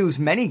reuse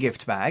many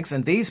gift bags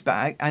and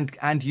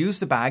and use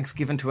the bags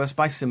given to us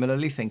by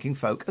similarly thinking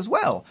folk as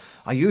well.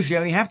 I usually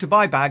only have to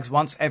buy bags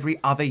once every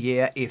other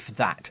year, if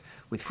that.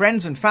 With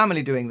friends and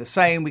family doing the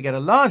same, we get a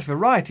large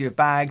variety of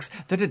bags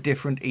that are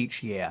different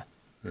each year.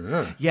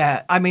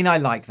 Yeah, I mean, I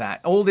like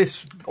that. All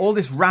this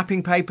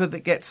wrapping paper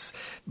that gets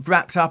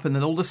wrapped up, and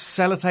then all the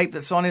sellotape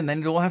that's on it, and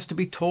then it all has to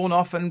be torn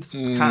off and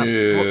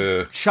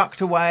chucked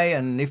away,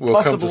 and if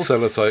possible, come to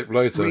sellotape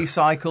later.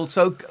 Recycled.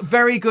 So,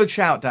 very good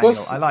shout, Daniel.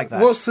 I like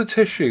that. What's the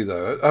tissue,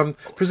 though?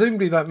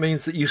 Presumably that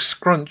means that you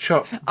scrunch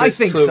up. I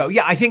think so.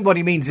 Yeah, I think what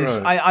he means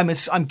is,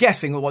 I'm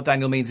guessing what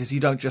Daniel means is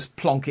you don't just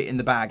plonk it in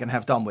the bag and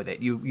have done with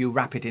it. You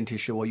wrap it in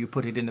tissue, or you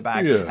put it in the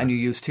bag and you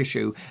use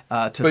tissue to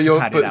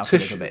pad it out a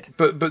little bit.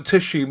 But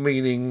tissue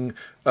meaning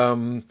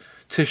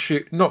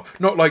tissue, not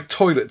like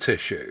toilet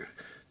tissue.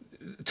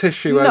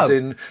 Tissue as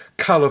in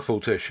colourful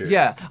tissue.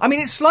 Yeah. I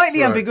mean, it's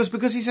slightly ambiguous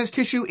because he says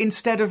tissue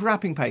instead of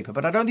wrapping paper,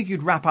 but I don't think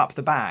you'd wrap up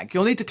the bag.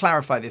 You'll need to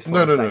clarify this for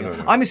us, Daniel.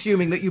 No. I'm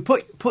assuming that you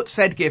put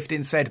said gift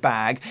in said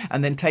bag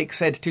and then take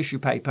said tissue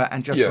paper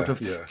and just sort of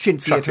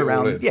chintzy it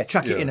around.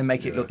 Chuck it in and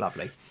make it look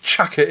lovely.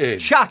 Chuck it in.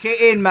 Chuck it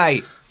in,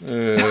 mate.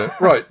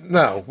 Right,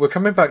 now, we're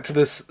coming back to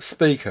this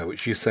speaker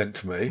which you sent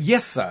to me.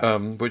 Yes, sir.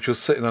 Which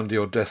was sitting under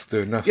your desk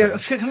doing nothing. Yeah,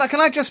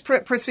 can I just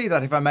precede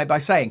that, if I may, by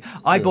saying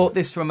I bought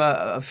this from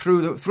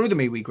through the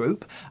MeWe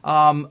group.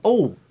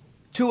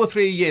 2 or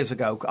 3 years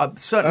ago,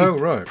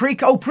 certainly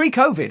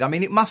pre-COVID. I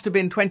mean, it must have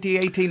been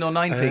 2018 or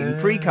 19,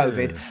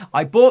 pre-COVID.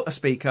 I bought a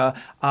speaker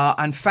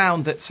and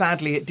found that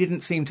sadly it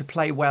didn't seem to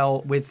play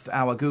well with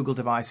our Google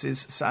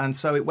devices, and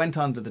so it went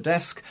under the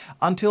desk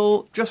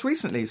until just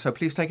recently. So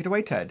please take it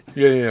away, Ted.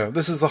 Yeah.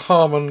 This is the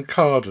Harman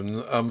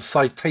Kardon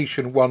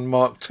Citation 1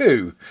 Mark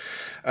II.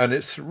 And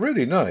it's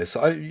really nice.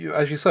 As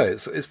you say,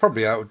 it's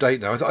probably out of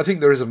date now. I think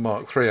there is a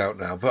Mark III out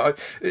now, but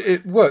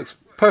it works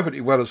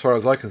perfectly well as far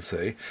as I can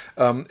see.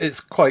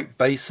 It's quite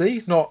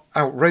bassy, not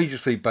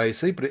outrageously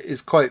bassy, but it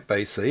is quite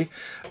bassy.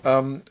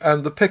 And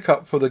the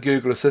pickup for the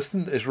Google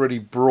Assistant is really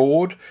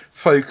broad,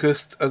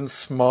 focused and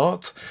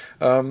smart.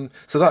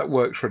 So that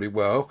works really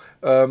well.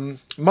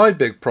 My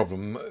big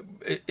problem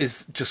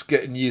is just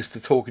getting used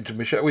to talking to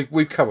Michelle.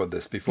 We've covered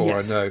this before,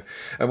 yes. I know,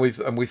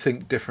 and we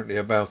think differently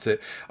about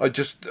it.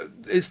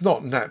 It's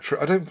not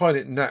natural. I don't find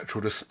it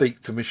natural to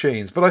speak to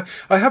machines, but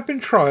I have been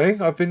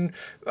trying. I've been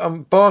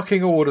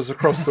barking orders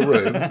across the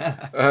room,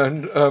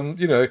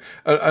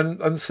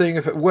 and seeing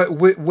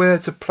where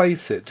to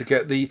place it to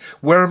get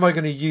where am I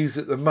going to use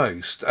it the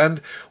most,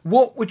 and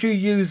what would you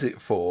use it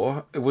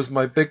for? It was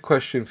my big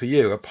question for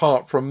you,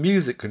 apart from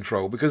music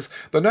control, because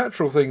the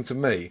natural thing to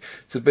me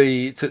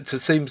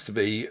seems to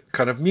be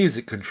kind of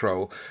music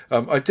control.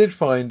 I did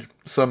find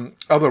some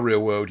other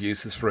real world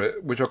uses for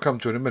it, which I'll come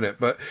to in a minute,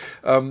 but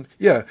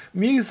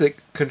music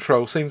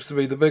control seems to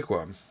be the big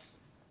one.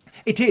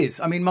 It is.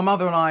 I mean, my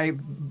mother and I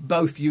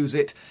both use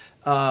it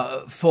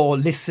for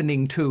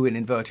listening to, in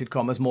inverted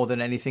commas, more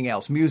than anything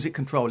else. Music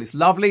control is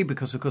lovely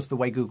because, of course, the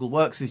way Google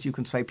works is you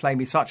can say, play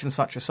me such and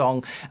such a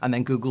song, and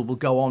then Google will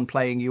go on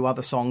playing you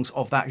other songs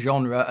of that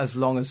genre as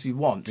long as you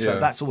want. So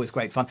that's always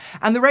great fun.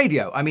 And the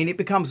radio, I mean, it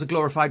becomes a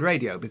glorified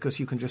radio because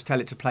you can just tell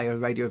it to play a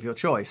radio of your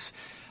choice.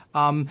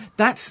 I'm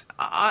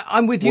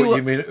with you. What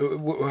you mean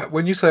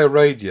when you say a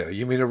radio?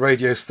 You mean a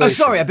radio station? Oh,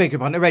 sorry, I beg your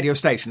pardon. A radio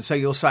station. So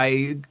you'll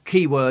say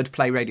keyword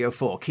play Radio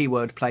 4,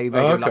 keyword play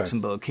Radio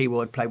Luxembourg,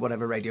 keyword play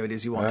whatever radio it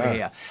is you want to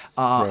hear.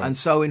 Right. And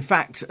so, in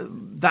fact,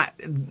 that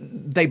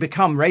they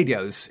become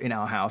radios in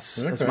our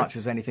house as much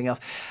as anything else.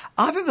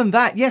 Other than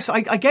that, yes,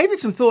 I gave it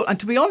some thought. And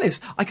to be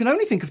honest, I can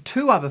only think of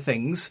two other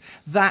things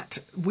that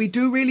we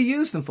do really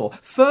use them for.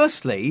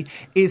 Firstly,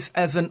 is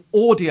as an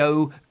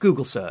audio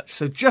Google search.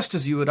 So just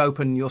as you would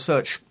open your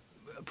search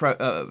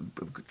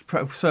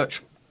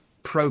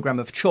program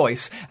of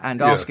choice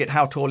and ask it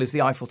how tall is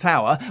the Eiffel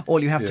Tower,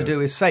 all you have to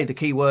do is say the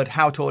keyword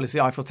how tall is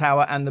the Eiffel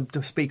Tower and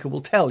the speaker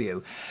will tell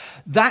you.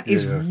 That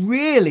is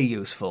really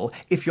useful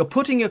if you're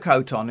putting your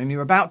coat on and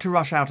you're about to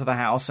rush out of the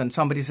house and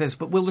somebody says,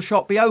 but will the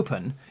shop be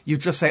open? You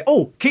just say,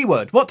 oh,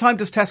 keyword, what time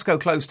does Tesco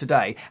close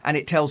today? And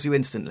it tells you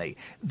instantly.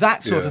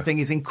 That sort of thing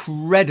is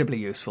incredibly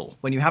useful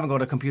when you haven't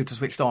got a computer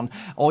switched on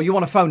or you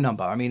want a phone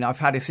number. I mean, I've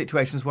had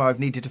situations where I've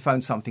needed to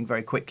phone something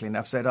very quickly and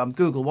I've said,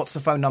 Google, what's the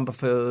phone number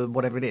for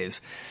whatever it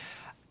is?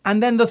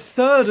 And then the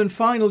third and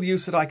final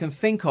use that I can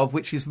think of,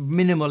 which is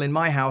minimal in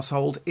my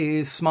household,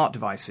 is smart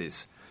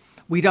devices.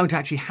 We don't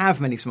actually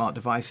have many smart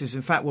devices.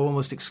 In fact, we're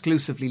almost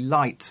exclusively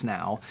lights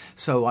now.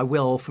 So I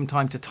will, from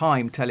time to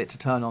time, tell it to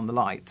turn on the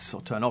lights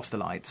or turn off the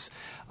lights.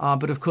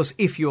 But of course,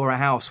 if you're a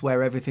house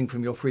where everything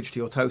from your fridge to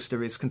your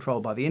toaster is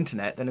controlled by the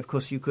internet, then of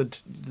course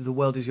the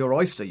world is your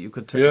oyster. You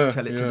could tell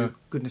it to do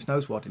goodness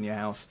knows what in your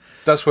house.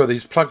 That's where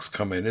these plugs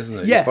come in, isn't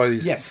it? Yeah, you buy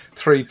these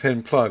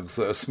 3-pin plugs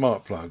that are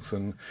smart plugs.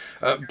 And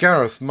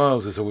Gareth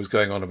Miles is always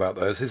going on about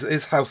those.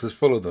 His house is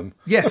full of them.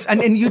 Yes,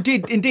 and you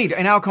did, indeed,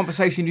 in our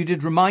conversation, you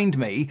did remind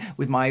me,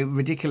 with my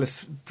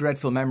ridiculous,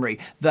 dreadful memory,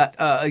 that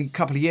a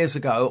couple of years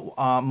ago,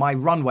 my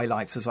runway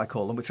lights, as I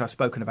call them, which I've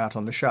spoken about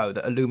on the show,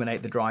 that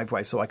illuminate the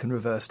driveway so I can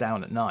reverse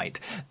down at night,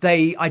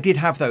 I did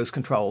have those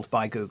controlled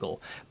by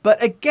Google.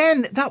 But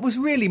again, that was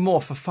really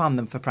more for fun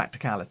than for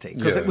practicality,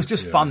 because it was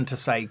just fun to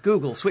say,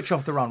 Google, switch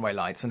off the runway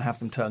lights and have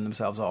them turn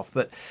themselves off.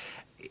 But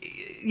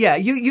yeah,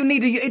 you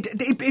need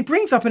it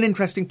brings up an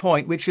interesting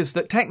point, which is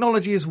that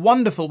technology is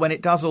wonderful when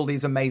it does all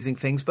these amazing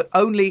things, but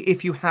only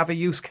if you have a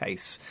use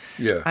case.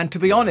 Yeah. And to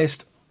be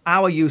honest,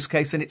 our use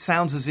case, and it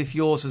sounds as if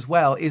yours as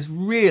well, is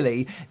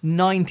really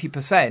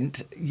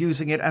 90%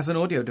 using it as an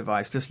audio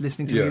device, just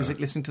listening to music,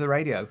 listening to the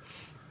radio.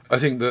 I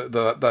think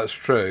that's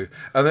true.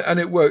 And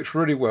it works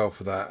really well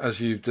for that, as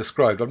you've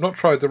described. I've not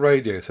tried the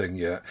radio thing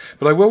yet,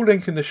 but I will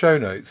link in the show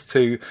notes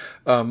to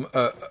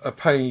a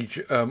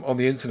page on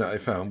the internet I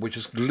found, which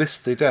has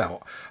listed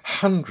out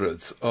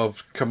hundreds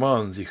of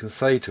commands you can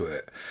say to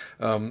it.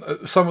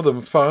 Some of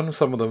them fun,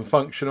 some of them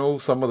functional,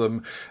 some of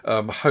them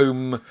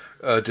home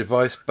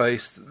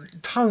device-based,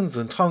 tons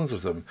and tons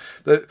of them.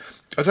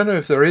 I don't know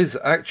if there is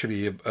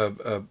actually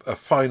a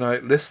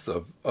finite list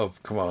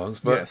of commands,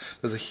 but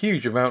there's a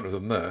huge amount of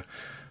them there.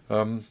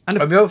 And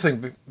the other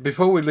thing,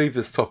 before we leave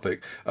this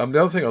topic,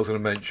 the other thing I was going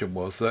to mention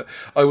was that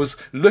I was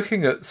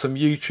looking at some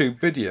YouTube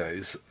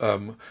videos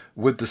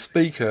with the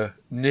speaker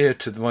near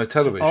to my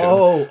television.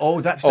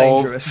 Oh, that's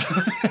dangerous.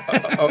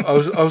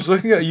 I was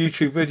looking at a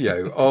YouTube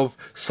video of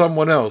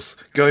someone else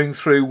going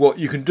through what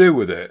you can do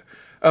with it.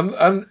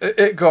 And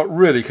it got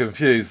really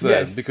confused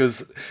then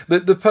because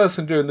the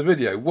person doing the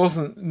video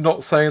wasn't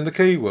not saying the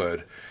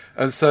keyword.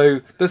 And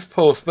so this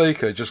poor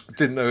speaker just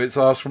didn't know its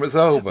arse from its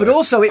elbow. But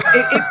also,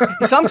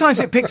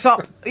 sometimes it picks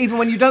up even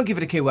when you don't give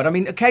it a keyword. I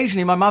mean,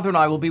 occasionally my mother and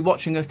I will be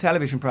watching a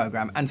television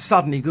programme and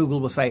suddenly Google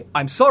will say,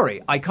 I'm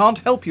sorry, I can't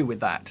help you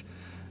with that.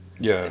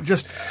 Yeah.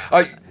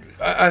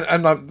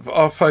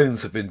 Our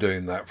phones have been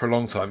doing that for a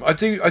long time.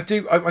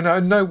 I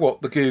know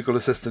what the Google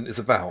Assistant is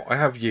about. I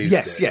have used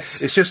it.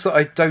 Yes. It's just that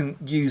I don't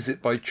use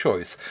it by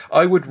choice.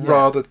 I would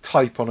rather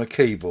type on a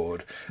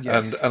keyboard,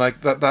 and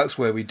that's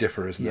where we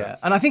differ, isn't it? Yeah,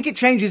 and I think it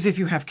changes if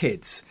you have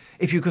kids.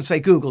 If you can say,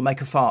 Google, make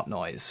a fart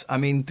noise. I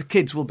mean, the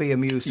kids will be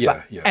amused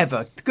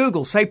forever.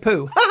 Google, say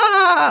poo. Ha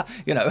ha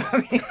ha! You know, I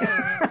mean...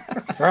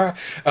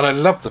 And I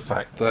love the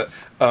fact that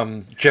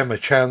Gemma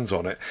Chan's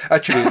on it.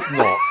 Actually, it's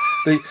not.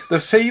 The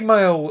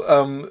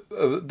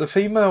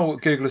female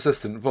Google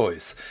Assistant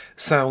voice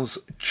sounds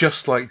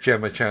just like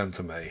Gemma Chan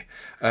to me,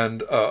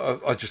 and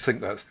I just think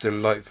that's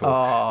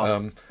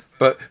delightful.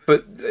 But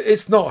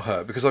it's not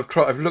her, because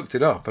I've looked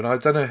it up and I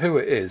don't know who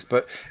it is.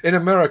 But in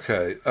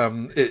America,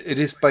 it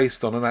is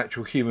based on an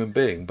actual human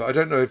being. But I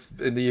don't know if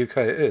in the UK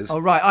it is. Oh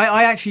right,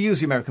 I actually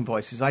use the American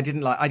voices. I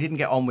didn't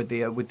get on with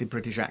the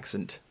British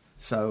accent,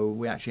 so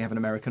we actually have an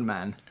American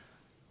man.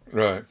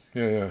 Right,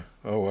 yeah.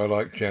 Oh, I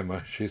like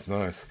Gemma. She's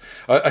nice.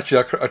 I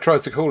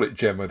tried to call it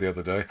Gemma the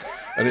other day,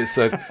 and it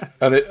said,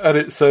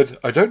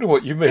 I don't know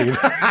what you mean.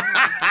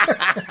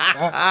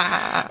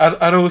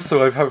 and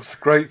also, I've had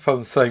great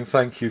fun saying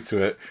thank you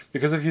to it,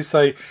 because if you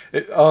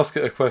ask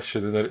it a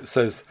question and then it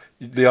says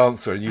the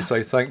answer and you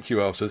say thank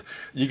you afterwards,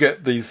 you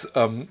get these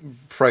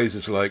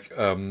phrases like,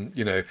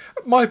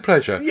 my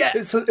pleasure. Yeah.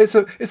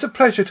 It's a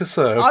pleasure to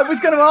serve. I was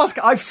going to ask.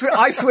 I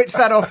switched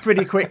that off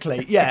pretty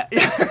quickly. Yeah.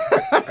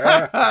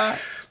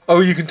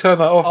 Oh, you can turn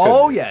that off.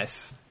 Oh,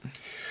 yes.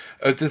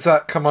 Does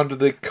that come under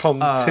the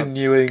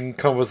continuing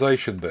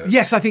conversation bit?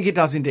 Yes, I think it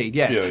does indeed.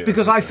 Yes, Yeah,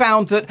 because okay. I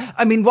found that.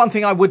 I mean, one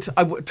thing I would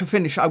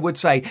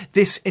say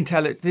this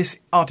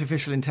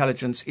artificial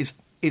intelligence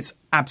is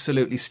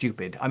absolutely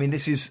stupid. I mean,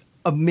 this is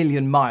a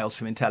million miles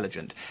from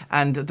intelligent,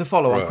 and the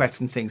follow-on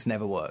question things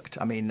never worked.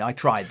 I mean, I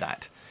tried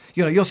that.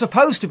 You're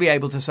supposed to be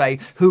able to say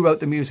who wrote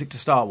the music to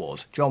Star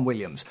Wars, John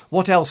Williams.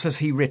 What else has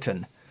he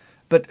written?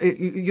 But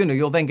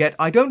you'll then get,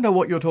 I don't know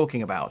what you're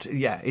talking about.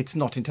 Yeah, it's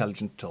not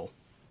intelligent at all.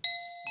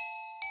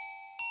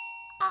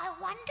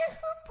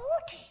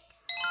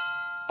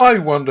 I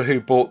wonder who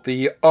bought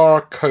the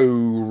Arco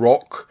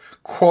Rock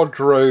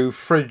Quadro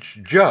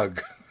fridge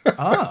jug.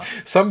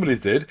 Somebody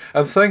did,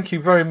 and thank you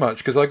very much,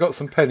 because I got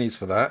some pennies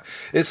for that.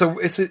 It's a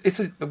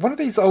one of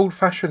these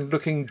old-fashioned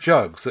looking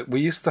jugs that we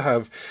used to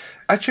have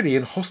actually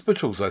in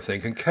hospitals, I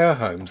think, and care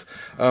homes.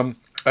 And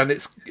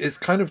it's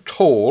kind of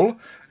tall,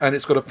 and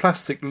it's got a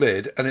plastic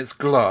lid, and it's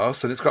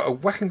glass, and it's got a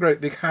whacking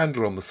great big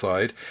handle on the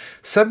side.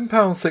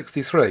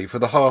 £7.63 for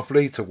the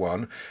half-litre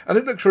one, and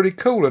it looks really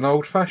cool and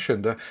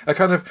old-fashioned. A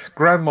kind of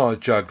grandma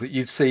jug that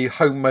you'd see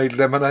homemade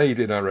lemonade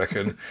in, I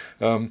reckon.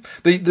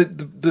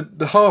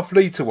 The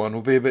half-litre one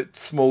will be a bit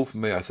small for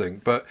me, I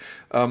think, but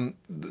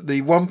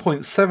the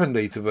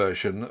 1.7-litre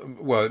version,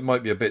 well, it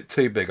might be a bit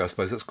too big, I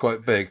suppose. It's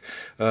quite big,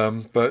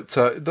 but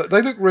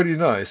they look really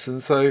nice,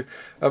 and so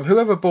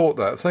whoever bought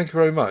that, thank you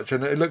very much,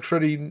 and it looks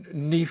really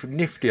nifty.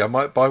 I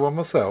might buy one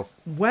myself.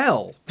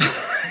 Well,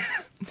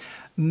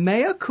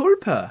 mea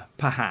culpa,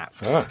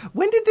 perhaps.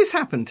 When did this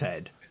happen,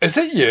 Ted? Is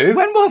it you?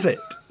 When was it?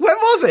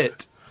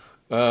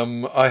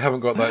 I haven't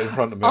got that in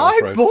front of me, I'm I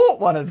afraid. bought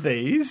one of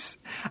these,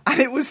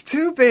 and it was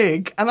too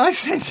big, and I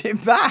sent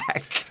it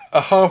back. A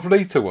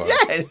half-litre one?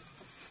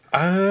 Yes.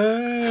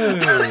 Oh.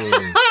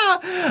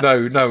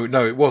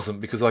 No, it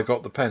wasn't, because I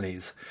got the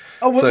pennies.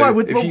 Oh, well, so why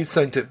would, if you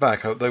sent it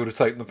back, they would have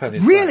taken the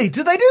pennies Really? back.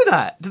 Do they do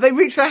that? Do they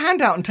reach their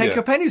hand out and take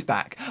your pennies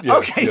back? Yeah,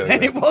 Okay,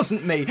 then it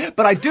wasn't me.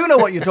 But I do know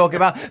what you're talking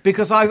about,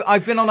 because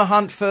I've been on a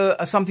hunt for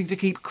something to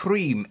keep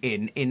cream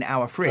in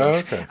our fridge. Oh,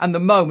 okay. And the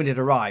moment it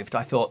arrived,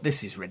 I thought,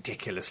 this is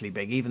ridiculously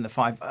big. Even the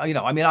 5, I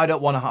mean, I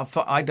don't want half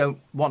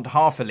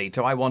a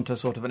litre. I want a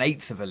sort of an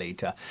eighth of a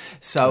litre.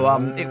 So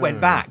it went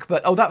back.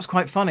 But, that was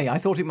quite funny. I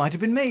thought it might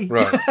have been me.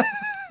 Right.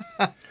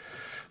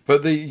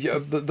 But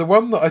the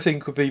one that I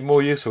think would be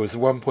more useful is the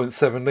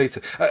 1.7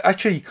 litre.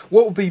 Actually,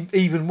 what would be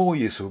even more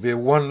useful would be a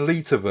 1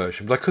 litre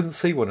version, but I couldn't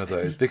see one of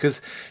those,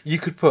 because you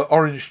could put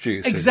orange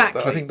juice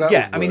Exactly. in it. I think that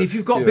yeah, would I mean, work. if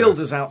you've got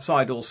builders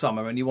outside all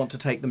summer and you want to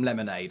take them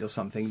lemonade or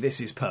something,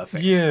 this is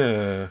perfect.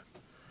 Yeah.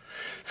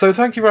 So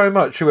thank you very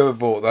much, whoever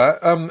bought that.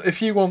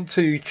 If you want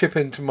to chip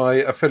into my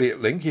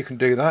affiliate link, you can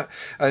do that.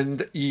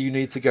 And you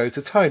need to go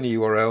to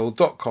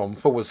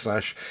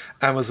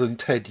tinyurl.com/Amazon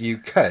Ted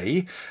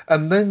UK,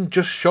 and then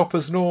just shop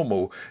as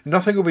normal.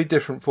 Nothing will be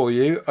different for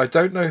you. I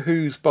don't know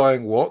who's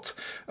buying what.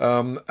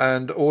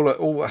 And all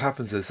that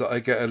happens is that I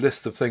get a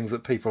list of things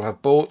that people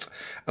have bought,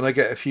 and I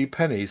get a few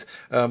pennies.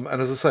 And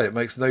as I say, it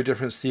makes no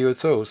difference to you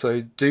at all.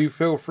 So do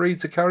feel free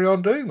to carry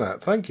on doing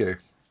that. Thank you.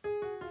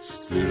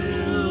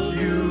 Still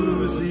using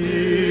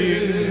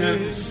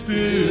and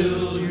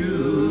still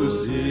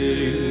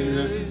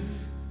using.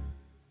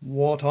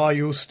 What are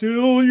you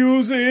still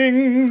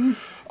using?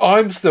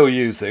 I'm still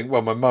using,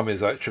 well, my mum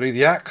is actually,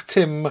 the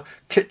Actim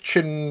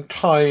Kitchen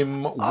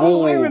Time wall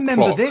Oh, I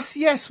remember clock. this,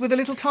 yes, with a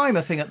little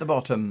timer thing at the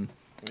bottom.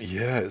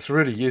 Yeah, it's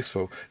really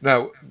useful.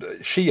 Now,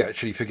 she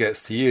actually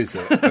forgets to use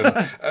it.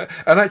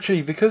 And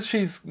actually, because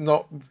she's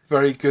not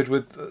very good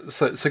with,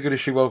 so good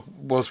as she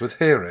was with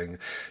hearing,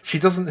 she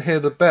doesn't hear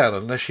the bell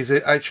unless she's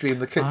actually in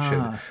the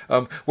kitchen.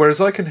 Whereas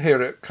I can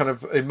hear it kind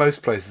of in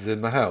most places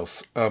in the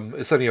house.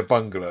 It's only a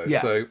bungalow,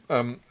 so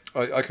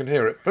I can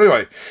hear it. But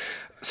anyway,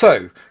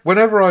 so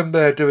whenever I'm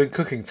there doing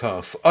cooking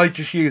tasks, I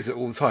just use it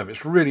all the time.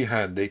 It's really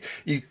handy.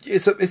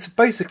 It's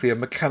basically a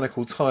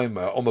mechanical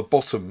timer on the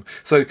bottom.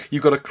 So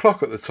you've got a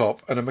clock at the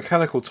top and a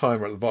mechanical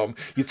timer at the bottom.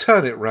 You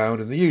turn it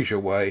round in the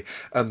usual way,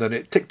 and then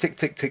it tick tick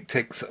tick tick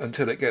ticks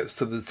until it gets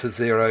to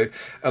zero,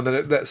 and then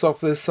it lets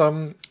off this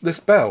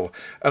bell.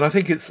 And I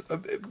think it's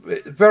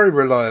very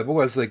reliable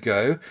as they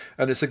go,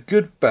 and it's a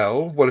good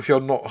bell. Well, if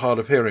you're not hard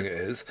of hearing, it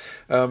is,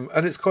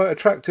 and it's quite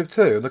attractive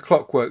too. And the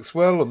clock works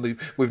well, and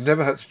we've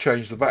never had to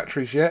change the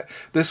batteries yet.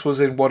 This was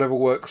in Whatever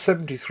Works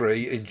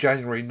 73 in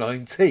January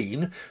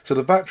 19, so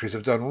the batteries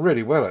have done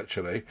really well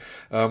actually.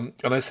 And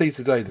I see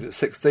today that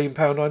it's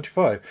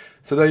 £16.95.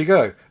 So there you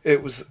go.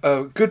 It was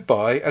a good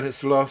buy, and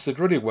it's lasted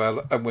really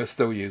well, and we're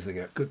still using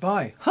it.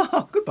 Goodbye.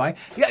 Goodbye.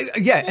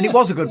 Yeah, and it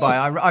was a good buy.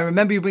 I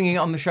remember you bringing it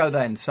on the show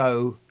then,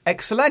 so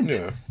excellent.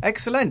 Yeah.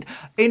 Excellent.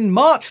 In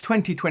March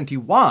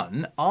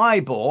 2021,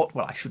 I bought,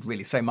 well, I should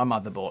really say my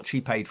mother bought,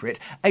 she paid for it,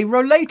 a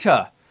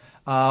rollator.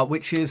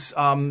 which is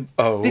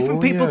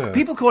different people. yeah.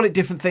 People call it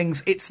different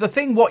things. It's the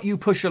thing what you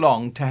push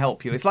along to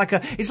help you. It's like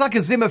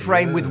a Zimmer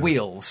frame with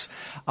wheels,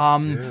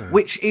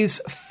 which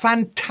is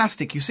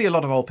fantastic. You see a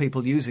lot of old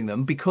people using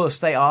them because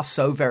they are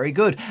so very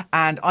good.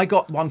 And I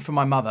got one for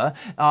my mother.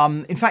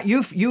 In fact,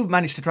 you've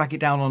managed to track it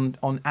down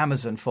on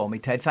Amazon for me,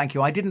 Ted. Thank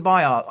you. I didn't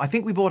buy ours. I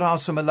think we bought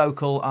ours from a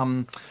local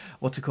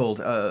what's it called?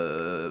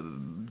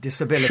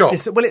 Disability. Shop.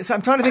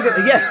 I'm trying to think of.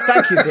 Yes,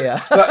 thank you,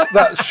 dear.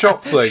 that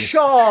shop thing.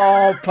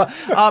 Shop.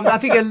 I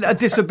think a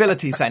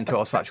disability centre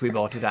or such we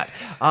bought it at.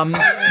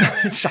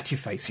 Shut your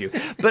face, you.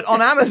 But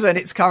on Amazon,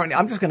 it's currently...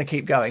 I'm just going to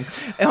keep going.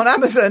 On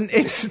Amazon,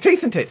 it's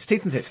Teeth and Tits.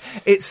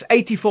 It's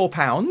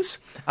 £84,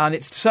 and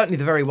it's certainly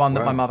the very one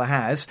that my mother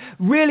has.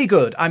 Really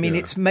good. I mean,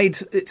 it's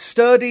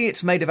sturdy,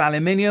 it's made of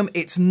aluminium.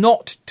 It's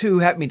not too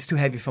heavy. I mean, it's too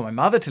heavy for my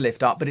mother to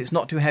lift up, but it's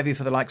not too heavy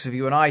for the likes of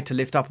you and I to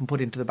lift up and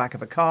put into the back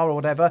of a car or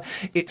whatever.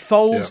 It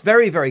folds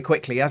very, very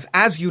quickly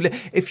as you...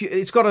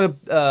 It's got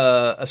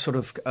a sort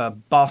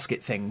of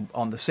basket thing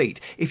on the seat.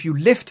 If you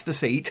lift the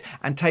seat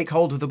and take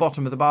hold of the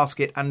bottom of the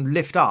basket and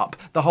lift up,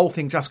 the whole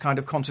thing just kind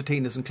of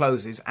concertinas and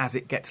closes as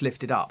it gets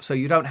lifted up. So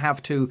you don't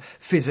have to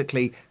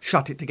physically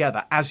shut it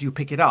together. As you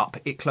pick it up,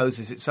 it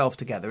closes itself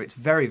together. It's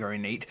very, very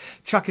neat.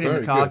 Chuck it in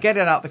the car, get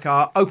it out the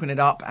car, open it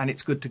up, and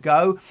it's good to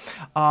go.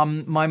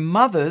 My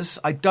mother's,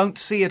 I don't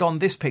see it on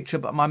this picture,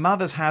 but my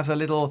mother's has a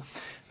little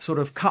sort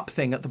of cup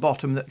thing at the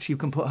bottom that she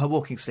can put her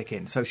walking stick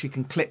in, so she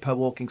can clip her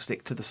walking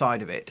stick to the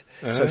side of it,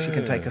 so she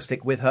can take her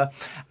stick with her.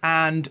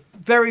 And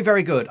very,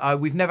 very good.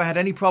 We've never had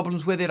any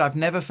problems with it. I've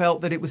never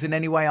felt that it was in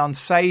any way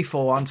unsafe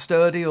or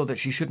unsturdy or that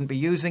she shouldn't be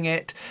using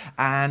it.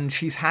 And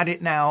she's had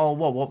it now,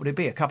 well, what would it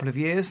be, a couple of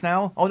years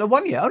now? Oh, no,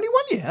 1 year. Only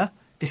 1 year?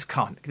 This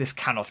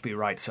cannot be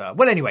right, sir.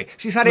 Well, anyway,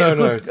 she's had it a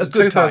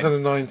good time.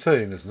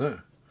 2019, isn't it?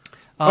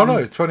 Oh,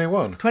 no,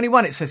 21.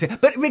 21, it says here.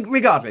 But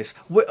regardless,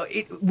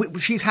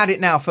 she's had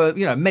it now for,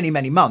 many,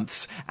 many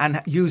months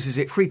and uses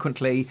it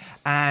frequently,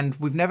 and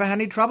we've never had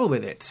any trouble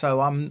with it. So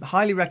I'm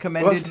highly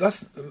recommended. Well,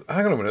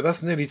 hang on a minute,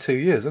 that's nearly 2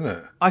 years, isn't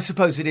it? I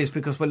suppose it is,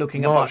 because we're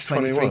looking at March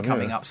 23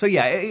 coming up. So,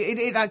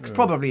 that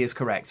probably is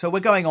correct. So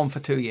we're going on for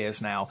 2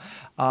 years now.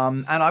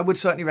 And I would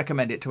certainly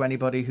recommend it to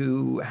anybody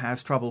who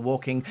has trouble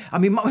walking. I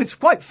mean, it's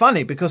quite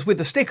funny, because with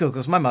the stick,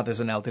 because my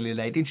mother's an elderly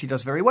lady and she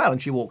does very well,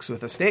 and she walks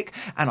with a stick,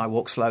 and I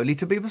walk slowly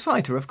to be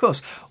beside her, of course.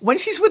 When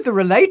she's with the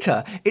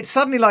relator, it's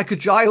suddenly like a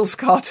Giles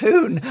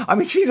cartoon. I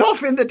mean, she's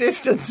off in the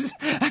distance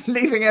and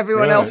leaving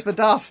everyone else for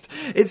dust.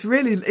 It's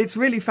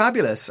really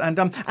fabulous. And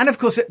of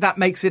course, that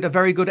makes it a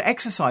very good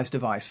exercise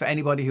device for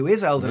anybody who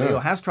is elderly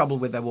or has trouble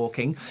with their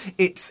walking.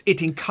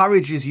 It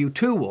encourages you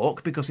to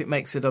walk because it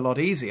makes it a lot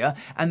easier,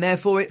 and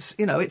therefore it's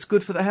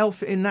good for the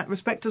health in that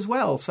respect as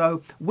well.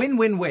 So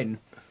win-win-win.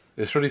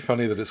 It's really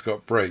funny that it's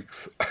got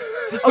brakes.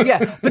 Oh,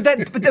 yeah. But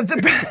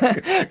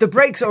the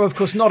brakes are, of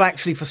course, not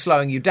actually for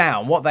slowing you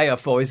down. What they are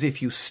for is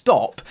if you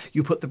stop,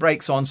 you put the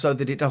brakes on so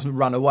that it doesn't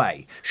run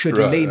away. Should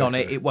you lean on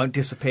it, it won't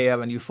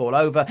disappear and you fall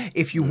over.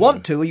 If you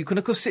want to, you can,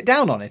 of course, sit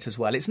down on it as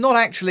well. It's not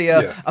actually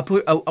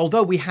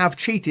although we have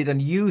cheated and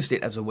used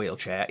it as a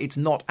wheelchair, it's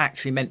not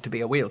actually meant to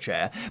be a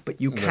wheelchair, but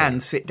you can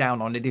sit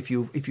down on it. If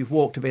you've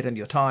walked a bit and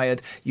you're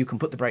tired, you can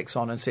put the brakes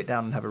on and sit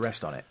down and have a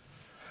rest on it.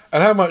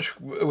 And how much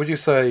would you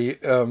say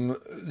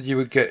you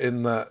would get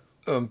in that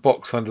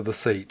box under the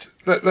seat?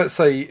 Let's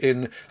say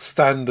in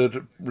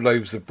standard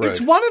loaves of bread. It's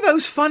one of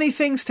those funny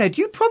things, Ted.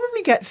 You'd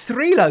probably get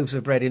 3 loaves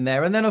of bread in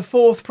there and then a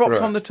 4th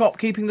propped on the top,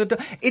 keeping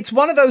the... It's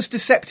one of those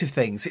deceptive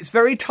things. It's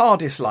very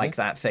TARDIS-like,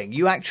 that thing.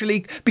 You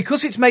actually...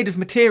 Because it's made of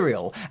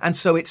material, and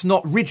so it's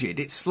not rigid,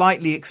 it's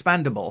slightly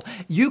expandable,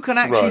 you can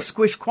actually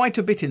squish quite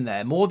a bit in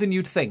there, more than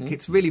you'd think.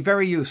 It's really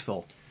very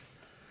useful.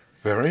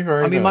 Very,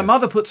 very I mean, nice. my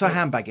mother puts her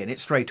handbag in it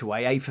straight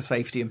away, A, for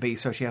safety, and B,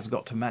 so she hasn't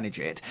got to manage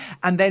it.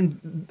 And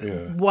then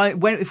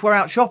if we're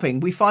out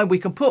shopping, we find we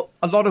can put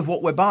a lot of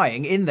what we're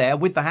buying in there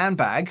with the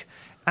handbag.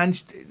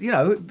 And,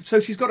 so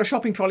she's got a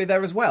shopping trolley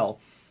there as well.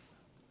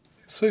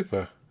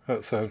 Super.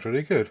 That sounds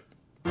really good.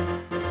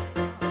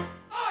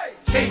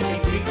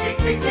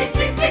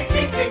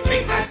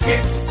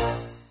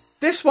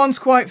 This one's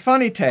quite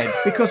funny, Ted,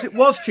 because it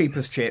was cheap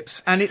as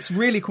chips, and it's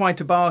really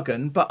quite a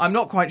bargain, but I'm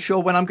not quite sure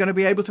when I'm going to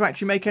be able to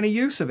actually make any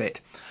use of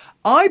it.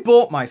 I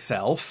bought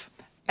myself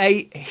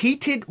a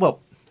heated...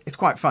 Well, it's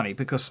quite funny,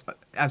 because,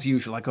 as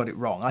usual, I got it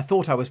wrong. I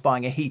thought I was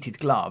buying a heated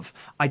glove.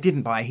 I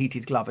didn't buy a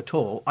heated glove at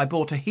all. I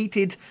bought a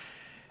heated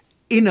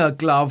inner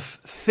glove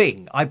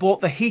thing. I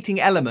bought the heating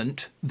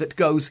element that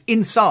goes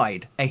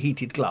inside a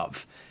heated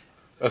glove.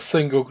 A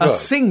single glove? A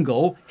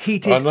single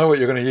heated element. I know what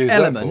you're going to use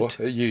that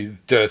for, you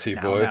dirty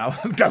boy. No,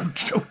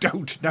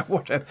 don't. No,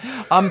 whatever.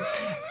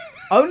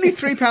 Only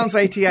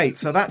 £3.88,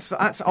 so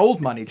that's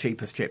old money,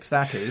 cheap as chips,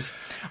 that is.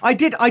 I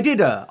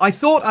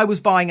thought I was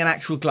buying an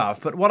actual glove,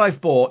 but what I've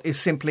bought is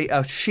simply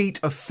a sheet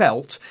of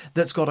felt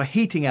that's got a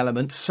heating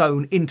element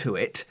sewn into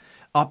it,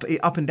 up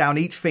and down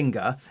each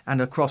finger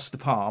and across the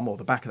palm or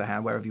the back of the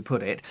hand, wherever you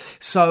put it.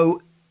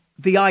 So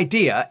the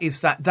idea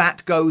is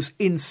that goes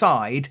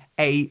inside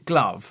a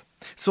glove.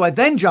 So I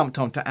then jumped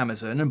onto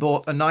Amazon and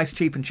bought a nice,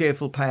 cheap and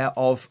cheerful pair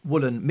of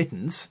woolen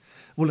mittens,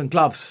 woolen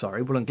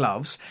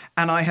gloves,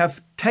 and I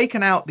have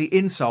taken out the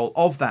insole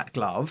of that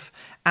glove,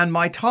 and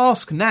my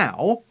task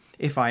now,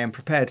 if I am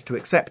prepared to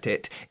accept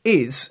it,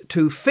 is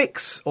to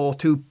fix, or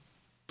to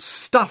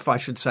stuff, I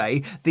should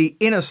say, the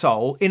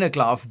inner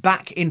glove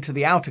back into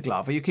the outer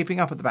glove. Are you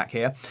keeping up at the back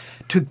here?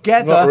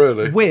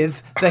 Together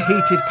with the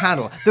heated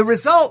panel. The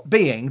result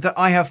being that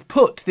I have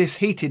put this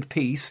heated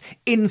piece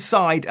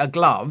inside a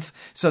glove,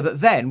 so that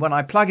then when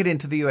I plug it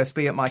into the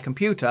USB at my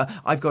computer,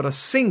 I've got a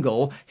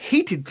single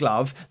heated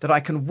glove that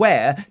I can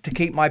wear to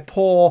keep my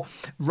poor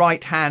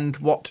right hand,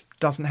 what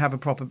doesn't have a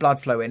proper blood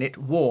flow in it,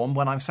 warm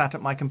when I'm sat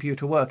at my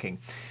computer working.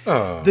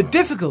 Oh. The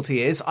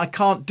difficulty is I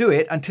can't do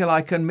it until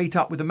I can meet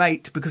up with a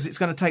mate, because it's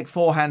going to take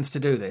 4 hands to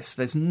do this.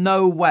 There's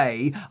no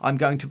way I'm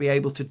going to be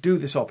able to do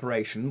this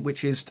operation,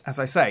 which is, as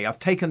I say, I've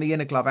taken the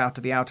inner glove out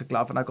of the outer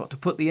glove, and I've got to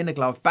put the inner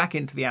glove back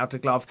into the outer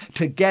glove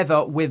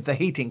together with the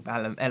heating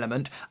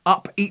element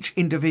up each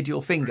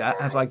individual finger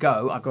as I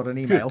go. I've got an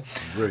email.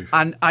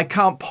 And I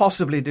can't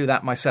possibly do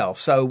that myself.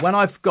 So when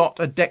I've got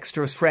a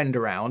dexterous friend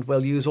around,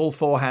 we'll use all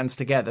 4 hands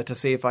together to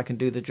see if I can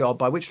do the job,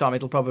 by which time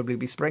it'll probably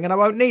be spring and I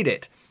won't need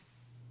it.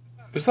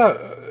 Is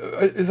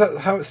that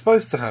how it's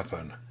supposed to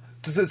happen?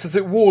 Does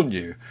it warn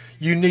you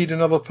need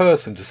another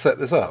person to set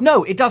this up?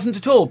 No, it doesn't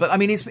at all. But I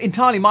mean, it's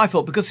entirely my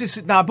fault,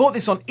 because now I bought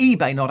this on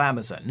eBay, not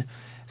Amazon.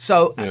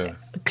 So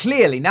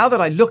clearly, now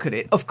that I look at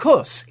it, of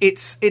course,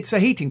 it's a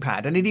heating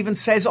pad, and it even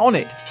says on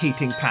it,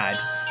 heating pad.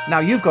 Now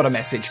you've got a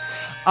message.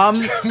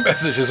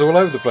 Messages all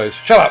over the place.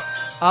 Shut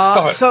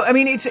up. So I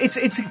mean,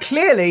 it's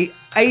clearly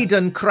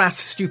Aidan crass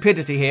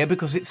stupidity here,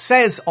 because it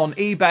says on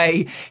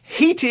eBay,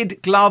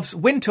 heated gloves,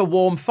 winter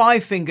warm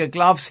 5-finger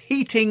gloves,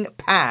 heating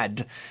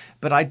pad.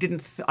 But I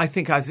didn't. I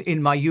think I was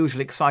in my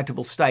usual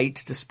excitable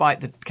state,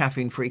 despite the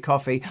caffeine-free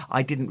coffee.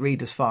 I didn't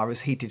read as far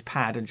as heated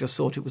pad and just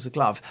thought it was a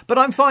glove. But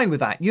I'm fine with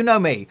that. You know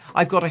me.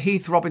 I've got a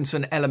Heath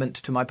Robinson element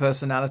to my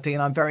personality,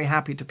 and I'm very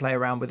happy to play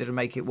around with it and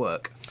make it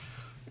work.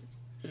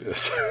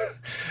 Yes.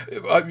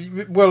 I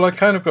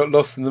kind of got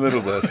lost in the middle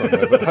there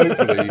somewhere, but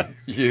hopefully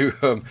you,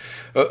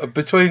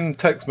 between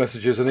text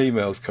messages and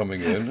emails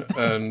coming in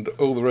and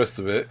all the rest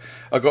of it,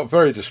 I got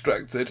very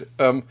distracted.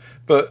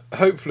 But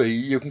hopefully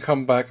you can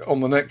come back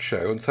on the next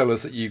show and tell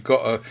us that you've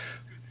got a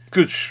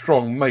good,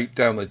 strong mate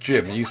down the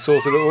gym and you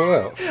sorted it all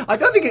out. I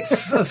don't think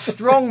it's a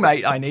strong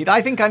mate I need.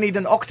 I think I need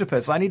an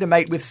octopus. I need a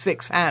mate with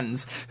 6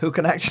 hands who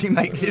can actually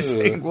make this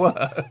thing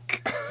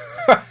work.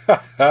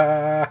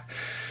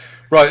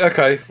 Right,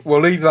 okay, we'll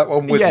leave that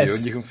one with you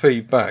and you can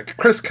feed back.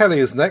 Chris Kelly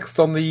is next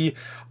on the...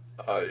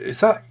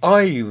 is that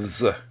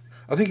Ives?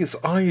 I think it's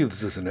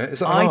Ives, isn't it? Is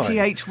that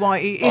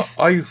I-T-H-Y-E?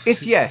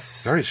 If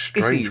yes. Very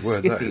strange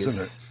word that,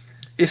 isn't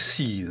it?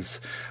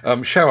 Isses.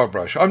 Shower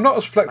brush. I'm not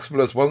as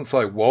flexible as once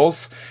I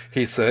was,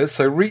 he says,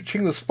 so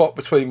reaching the spot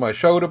between my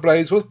shoulder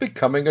blades was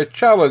becoming a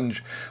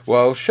challenge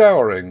while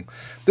showering.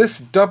 This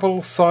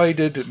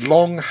double-sided,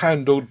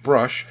 long-handled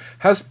brush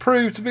has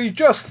proved to be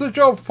just the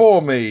job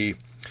for me.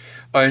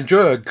 I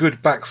enjoy a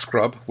good back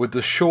scrub with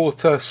the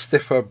shorter,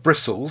 stiffer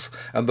bristles,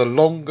 and the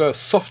longer,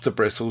 softer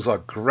bristles are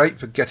great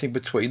for getting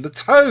between the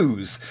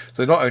toes.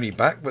 So not only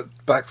backs,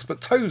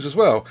 but toes as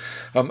well.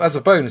 As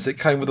a bonus, it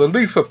came with a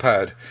loofah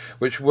pad,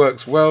 which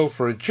works well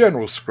for a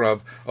general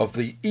scrub of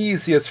the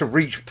easier to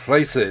reach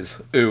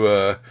places.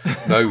 Ooh,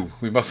 no,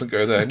 we mustn't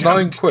go there.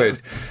 £9.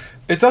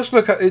 It does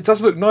look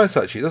nice,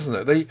 actually,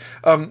 doesn't it?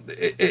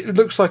 It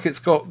looks like it's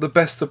got the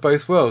best of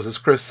both worlds, as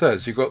Chris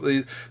says. You've got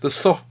the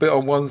soft bit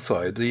on one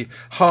side, the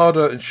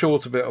harder and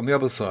shorter bit on the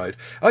other side.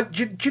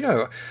 Do you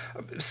know,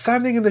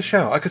 standing in the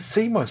shower, I could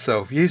see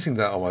myself using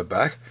that on my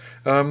back.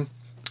 Do you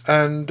know,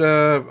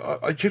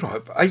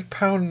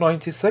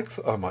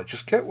 £8.96? I might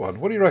just get one.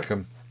 What do you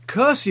reckon?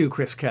 Curse you,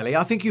 Chris Kelly.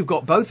 I think you've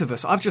got both of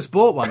us. I've just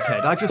bought one,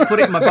 Ted. I just put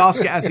it in my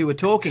basket as you were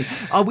talking.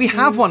 We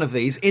have one of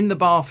these in the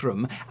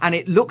bathroom, and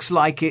it looks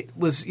like it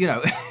was,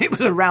 it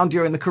was around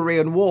during the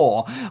Korean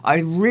War. I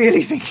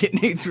really think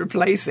it needs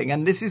replacing,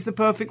 and this is the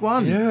perfect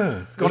one.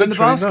 Yeah. It's got in the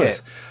basket. Really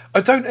nice. I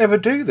don't ever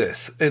do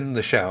this in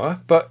the shower,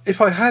 but if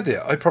I had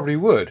it, I probably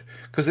would,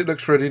 because it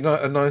looks really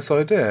a nice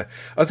idea.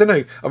 I don't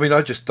know. I mean,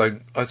 I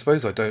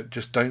suppose I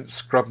don't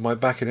scrub my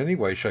back in any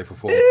way, shape or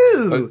form.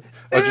 Ooh!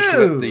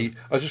 I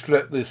just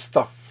let this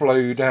stuff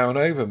flow down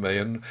over me,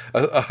 and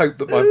I hope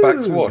that my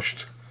back's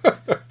washed.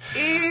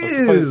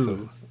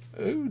 Ew!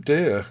 Oh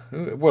dear.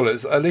 Well,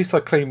 at least I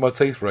clean my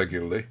teeth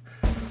regularly.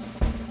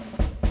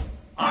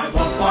 I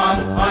want one.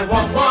 I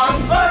want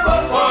one. I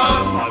want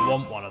one. I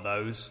want one of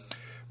those.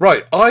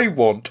 Right, I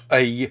want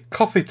a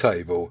coffee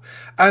table,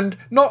 and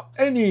not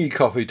any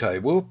coffee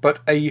table, but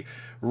a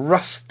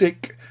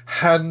rustic,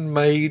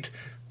 handmade,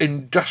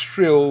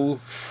 industrial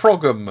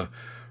Frogham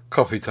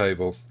coffee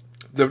table.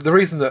 The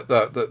reason that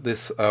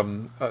this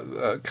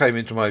came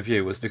into my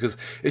view was because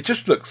it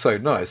just looks so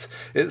nice.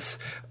 It's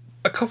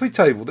a coffee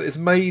table that is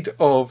made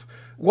of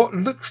what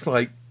looks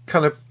like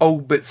kind of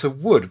old bits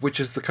of wood, which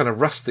is the kind of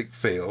rustic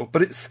feel,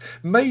 but it's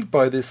made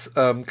by this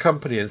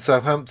company in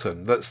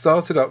Southampton that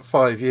started up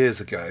 5 years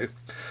ago,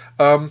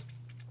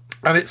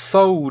 And it's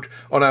sold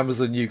on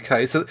Amazon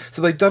UK. So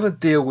they've done a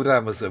deal with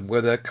Amazon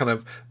where they're kind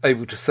of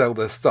able to sell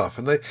their stuff.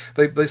 And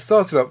they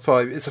started up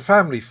it's a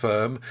family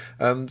firm,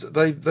 and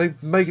they're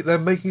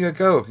making a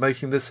go of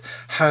making this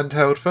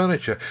handheld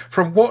furniture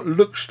from what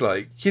looks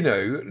like,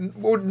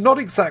 well, not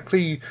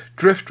exactly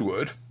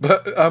driftwood,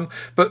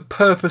 but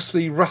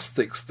purposely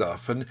rustic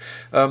stuff. And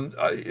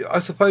I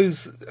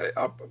suppose,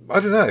 I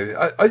don't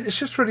know, it's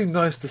just really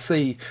nice to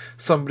see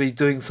somebody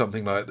doing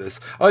something like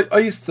this. I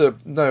used to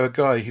know a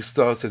guy who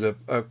started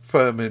a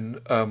firm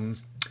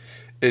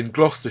in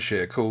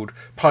Gloucestershire called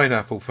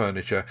Pineapple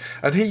Furniture,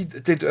 and he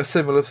did a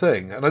similar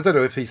thing. And I don't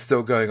know if he's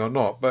still going or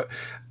not, but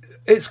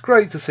it's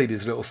great to see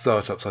these little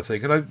startups, I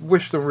think, and I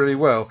wish them really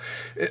well.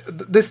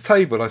 This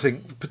table, I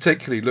think,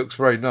 particularly looks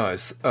very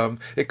nice.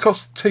 It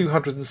costs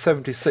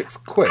 276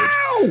 quid.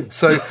 Ow!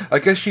 So I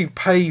guess you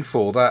pay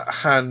for that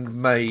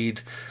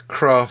handmade,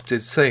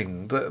 crafted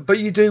thing, but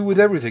you do with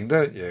everything,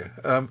 don't you?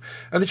 And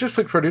it just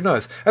looks really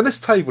nice. And this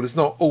table is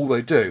not all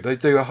they do. They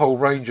do a whole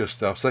range of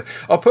stuff. So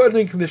I'll put a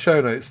link in the show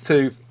notes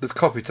to this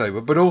coffee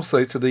table, but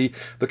also to the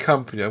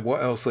company and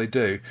what else they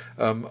do.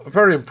 I'm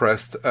very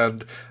impressed,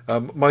 and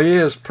my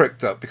ears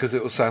pricked up because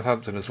it was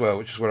Southampton as well,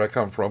 which is where I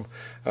come from.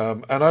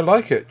 And I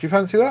like it. Do you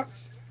fancy that?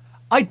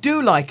 I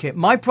do like it.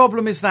 My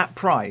problem is that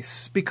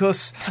price,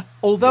 because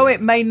although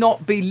it may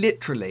not be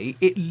literally,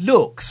 it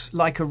looks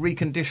like a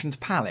reconditioned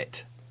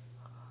pallet.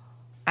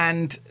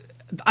 And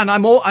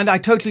I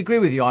totally agree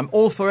with you. I'm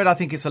all for it. I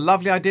think it's a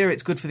lovely idea.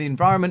 It's good for the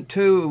environment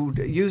too.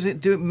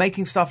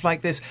 Making stuff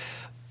like this.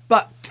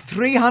 But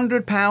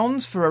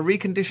 £300 for a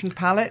reconditioned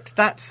pallet,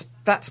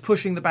 that's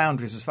pushing the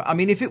boundaries as far. I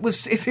mean, if it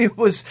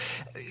was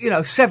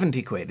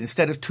 70 quid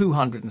instead of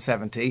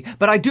 270.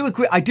 But I do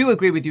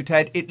agree with you,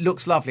 Ted. It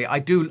looks lovely. I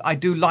do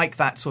like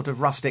that sort of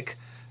rustic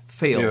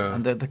feel,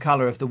 and the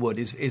colour of the wood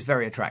is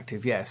very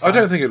attractive. Yes, I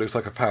don't think it looks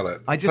like a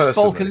pallet. I just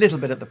balk a little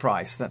bit at the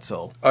price. That's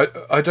all.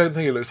 I don't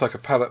think it looks like a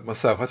pallet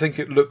myself. I think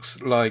it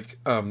looks like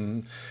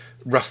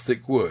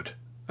rustic wood,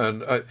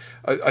 and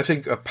I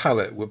think a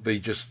pallet would be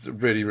just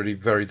really, really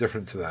very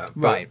different to that.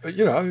 But, right.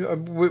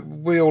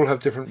 We all have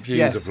different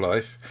views of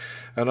life,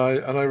 and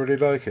I really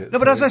like it. No,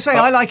 but as I say,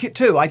 I like it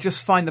too. I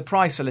just find the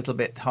price a little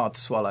bit hard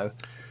to swallow.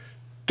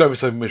 Don't be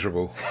so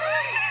miserable.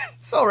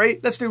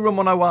 Sorry, let's do Room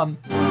 101.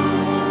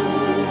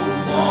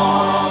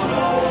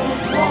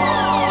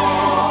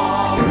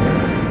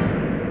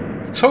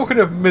 Talking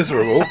of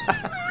miserable.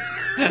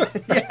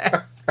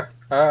 Yeah.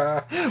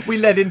 We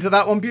led into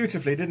that one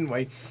beautifully, didn't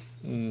we?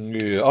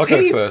 Yeah, I'll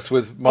go first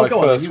with my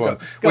first one,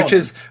 which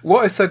is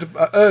what I said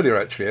earlier,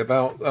 actually,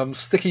 about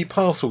sticky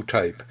parcel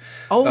tape.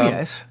 Oh,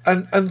 yes.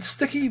 And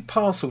sticky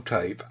parcel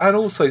tape, and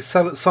also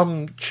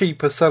some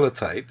cheaper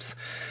sellotapes,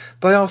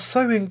 they are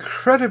so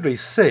incredibly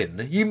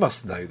thin, you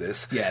must know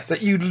this,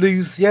 that you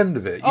lose the end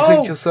of it. You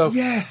think to yourself,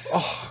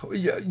 yes.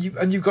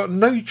 And you've got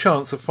no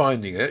chance of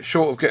finding it,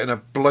 short of getting a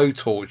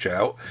blowtorch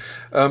out.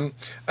 And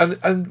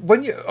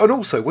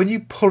also when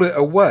you pull it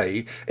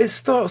away, it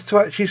starts to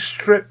actually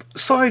strip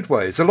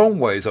sideways, long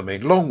ways.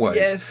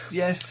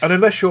 Yes. And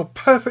unless you're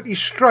perfectly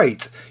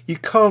straight, you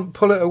can't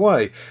pull it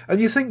away. And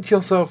you think to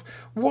yourself,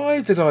 why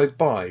did I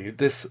buy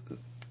this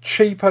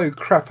cheapo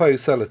crapo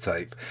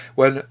sellotape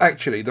when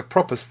actually the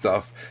proper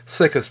stuff,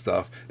 thicker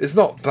stuff, is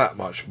not that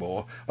much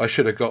more? I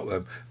should have got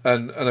them.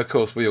 And of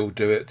course we all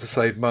do it to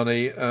save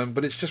money,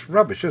 but it's just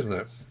rubbish, isn't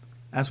it?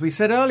 As we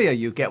said earlier,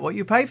 you get what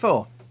you pay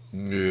for.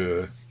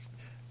 Yeah.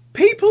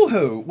 People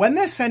who, when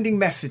they're sending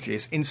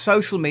messages in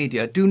social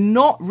media, do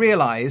not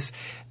realise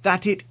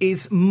that it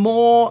is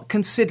more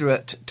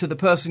considerate to the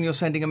person you're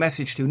sending a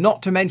message to,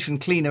 not to mention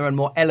cleaner and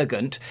more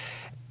elegant,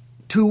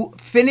 to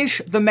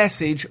finish the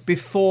message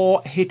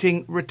before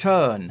hitting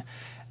return.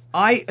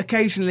 I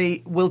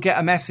occasionally will get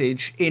a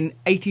message in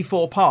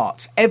 84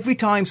 parts. Every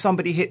time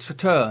somebody hits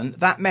return,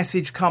 that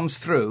message comes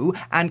through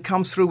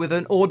with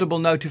an audible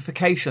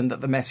notification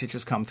that the message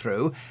has come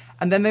through.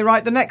 And then they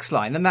write the next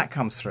line, and that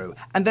comes through.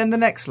 And then the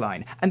next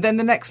line, and then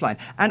the next line.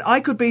 And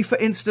I could be, for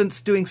instance,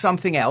 doing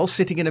something else,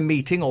 sitting in a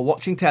meeting or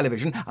watching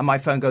television, and my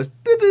phone goes,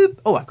 boop, boop.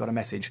 Oh, I've got a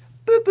message.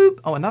 Boop, boop.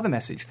 Oh, another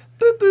message.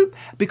 Boop, boop.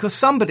 Because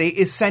somebody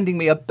is sending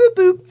me a boop,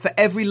 boop for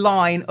every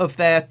line of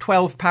their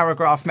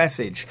 12-paragraph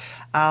message.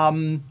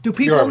 Do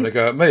people? You're having a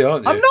go at me,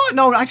 aren't you? I'm not.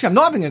 No, actually, I'm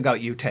not having a go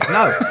at you, Ted.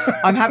 No,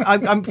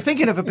 I'm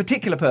thinking of a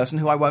particular person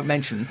who I won't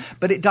mention,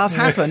 but it does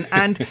happen.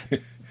 And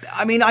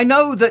I mean, I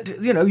know that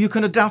you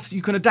can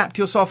adapt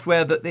your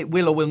software that it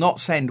will or will not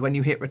send when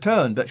you hit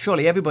return. But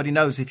surely everybody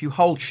knows if you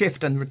hold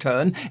Shift and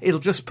return, it'll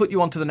just put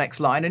you onto the next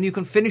line, and you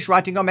can finish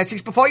writing your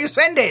message before you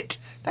send it.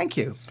 Thank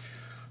you.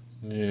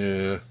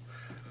 Yeah.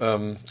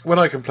 When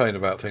I complain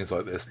about things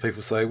like this,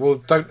 people say, "Well,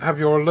 don't have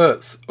your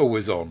alerts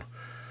always on."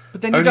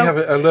 But then only have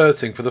it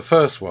alerting for the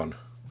first one.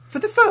 For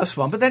the first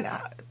one, but then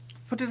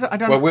what is that? I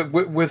don't. Well,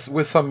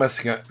 with some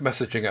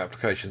messaging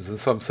applications and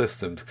some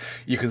systems,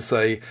 you can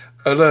say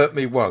alert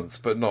me once,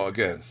 but not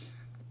again.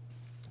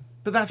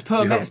 But that's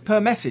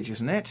per message,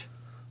 isn't it?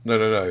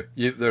 No.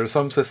 There are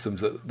some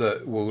systems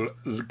that will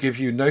give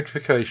you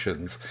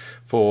notifications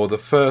for the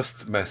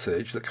first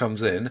message that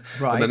comes in,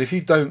 Right. and then if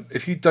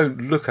you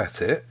don't look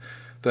at it,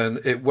 then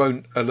it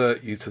won't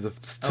alert you to the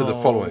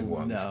following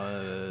ones.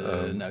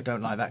 No,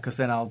 don't like that, because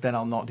then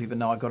I'll not even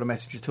know I've got a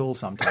message at all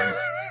sometimes.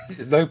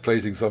 There's no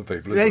pleasing some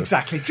people, is there?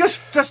 Exactly.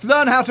 Just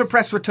learn how to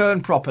press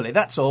return properly.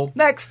 That's all.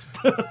 Next.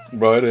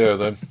 Right here,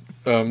 then.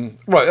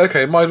 Right,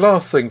 okay, my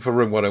last thing for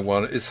Room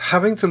 101 is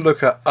having to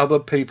look at other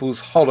people's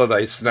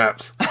holiday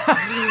snaps.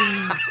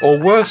 Or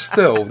worse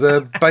still,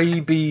 their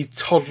baby,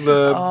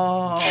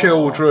 toddler,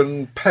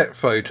 children, pet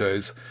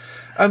photos.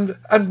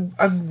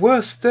 And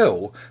worse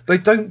still, they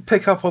don't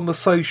pick up on the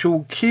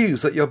social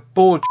cues that you're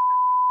bored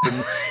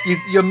and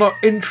you're not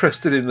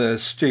interested in their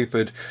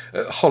stupid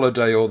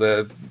holiday or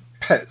their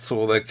pets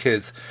or their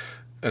kids.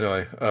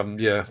 Anyway,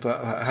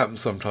 that happens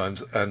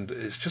sometimes, and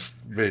it's just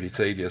really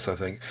tedious, I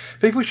think.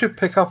 People should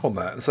pick up on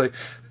that and say,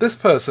 this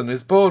person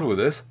is bored with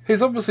this,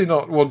 he's obviously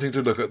not wanting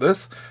to look at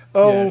this,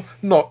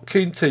 not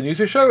continue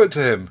to show it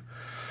to him.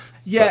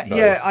 Yeah, No.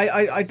 yeah,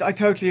 I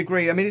totally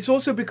agree. I mean, it's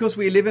also because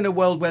we live in a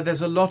world where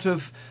there's a lot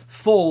of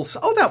false,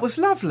 oh, that was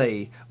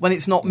lovely, when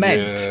it's not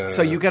meant. Yeah.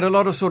 So you get a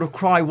lot of sort of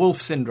cry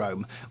wolf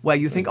syndrome, where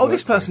you think, oh,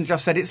 this person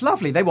just said it's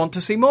lovely, they want to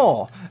see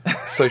more.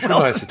 Social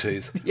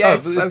niceties.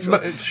 Yes,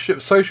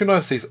 Social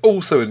niceties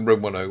also in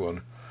Room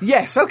 101.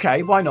 Yes,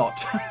 okay, why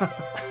not?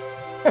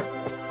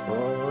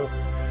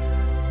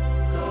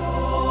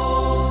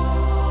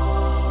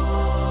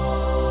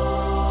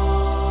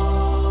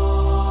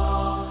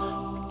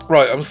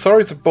 Right, I'm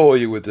sorry to bore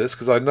you with this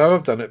because I know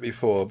I've done it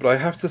before, but I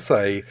have to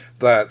say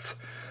that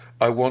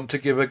I want to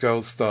give a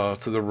gold star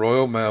to the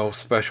Royal Mail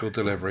Special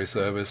Delivery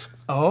Service.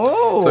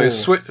 Oh.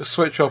 So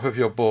switch off if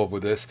you're bored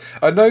with this.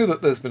 I know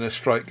that there's been a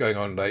strike going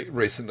on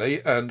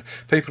recently, and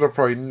people are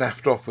probably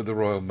naffed off with the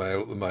Royal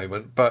Mail at the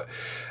moment, but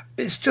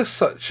it's just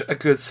such a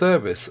good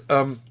service.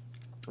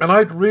 And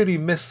I'd really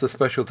miss the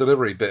special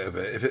delivery bit of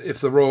it if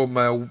the Royal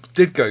Mail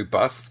did go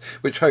bust,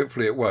 which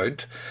hopefully it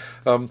won't.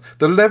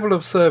 The level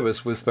of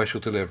service with special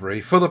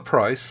delivery for the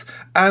price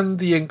and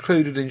the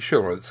included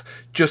insurance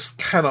just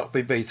cannot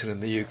be beaten in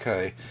the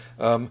UK.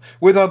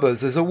 With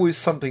others, there's always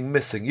something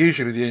missing,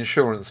 usually the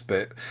insurance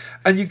bit,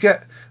 and you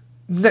get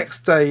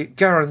next day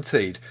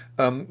guaranteed.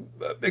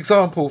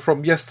 Example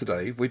from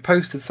yesterday, we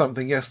posted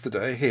something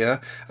yesterday here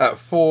at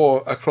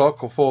 4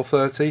 o'clock or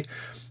 4:30.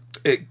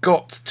 It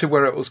got to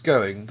where it was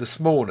going this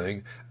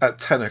morning at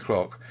 10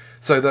 o'clock.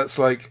 So that's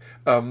like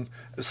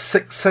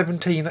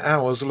 17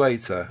 hours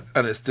later,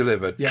 and it's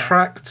delivered. Yeah.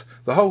 Tracked,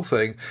 the whole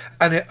thing,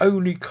 and it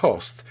only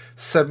cost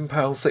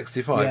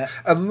 £7.65. Yeah.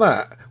 And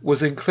that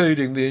was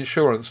including the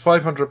insurance,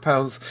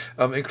 £500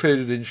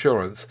 included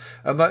insurance.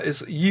 And that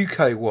is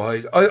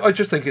UK-wide. I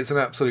just think it's an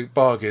absolute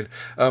bargain.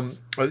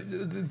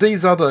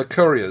 These other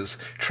couriers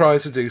try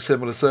to do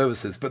similar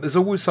services, but there's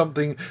always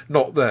something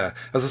not there.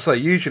 As I say,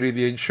 usually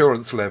the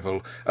insurance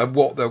level and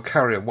what they'll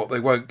carry and what they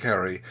won't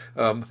carry.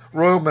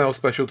 Royal Mail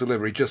Special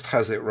Delivery just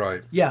has it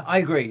right. Yeah, I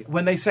agree.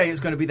 When they say it's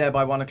going to be there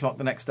by 1 o'clock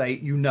the next day,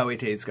 you know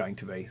it is going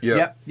to be.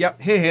 Yeah.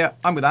 Yep. Here.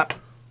 I'm with that.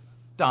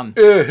 Done.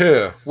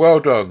 Here. Well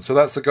done. So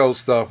that's a gold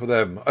star for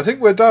them. I think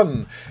we're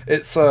done.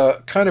 It's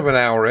kind of an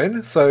hour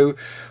in, so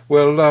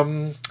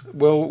we'll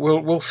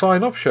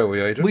sign off, shall we,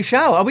 Aidan? We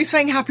shall. Are we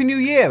saying Happy New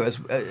Year? As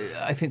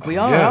I think we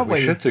are, aren't we?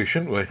 We should do,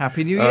 shouldn't we?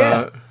 Happy New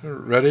Year.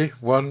 Ready?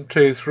 1,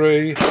 2,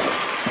 3.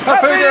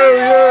 Happy New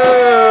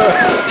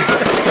Year!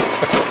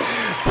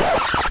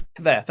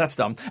 There, that's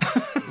done.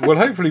 We'll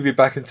hopefully be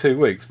back in 2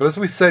 weeks. But as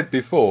we said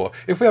before,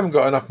 if we haven't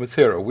got enough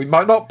material, we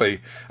might not be.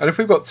 And if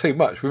we've got too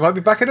much, we might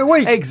be back in a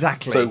week.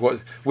 Exactly. So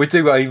we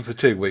do aim for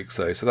 2 weeks,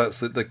 though. So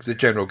that's the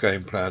general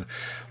game plan.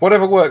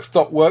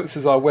 Whateverworks.works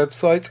is our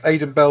website.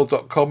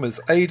 AidanBell.com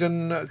is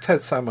Aidan.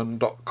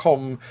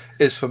 TedSalmon.com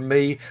is for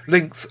me.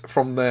 Links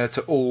from there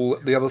to all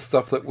the other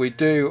stuff that we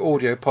do,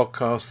 audio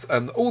podcasts,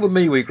 and all the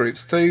MeWe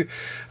groups too.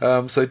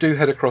 So do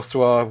head across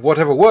to our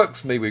Whatever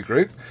Works MeWe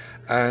group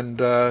and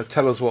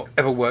tell us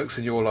whatever works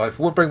in your life.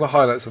 We'll bring the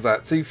highlights of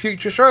that to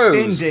future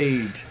shows.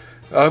 Indeed.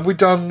 Have we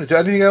done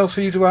anything else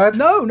for you to add?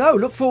 No.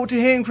 Look forward to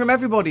hearing from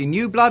everybody.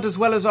 New blood as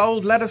well as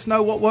old. Let us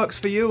know what works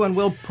for you and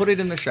we'll put it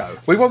in the show.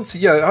 We want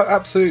to,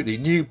 absolutely,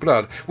 new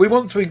blood. We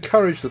want to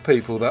encourage the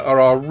people that are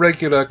our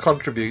regular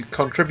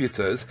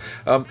contributors,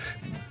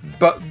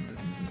 but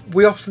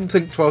we often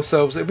think to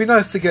ourselves, it'd be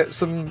nice to get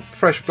some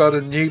fresh blood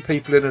and new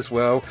people in as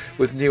well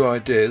with new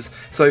ideas.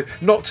 So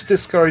not to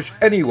discourage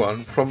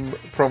anyone from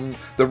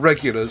the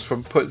regulars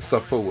from putting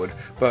stuff forward,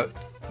 but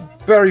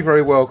very,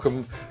 very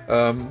welcome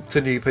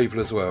to new people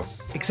as well.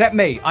 Except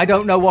me. I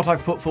don't know what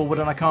I've put forward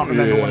and I can't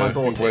remember when I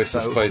bought it. Waste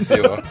of space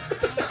you are.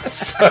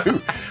 So,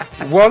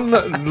 one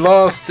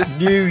last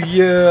New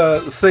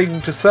Year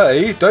thing to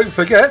say. Don't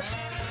forget,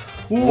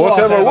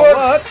 whatever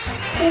works.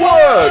 Happy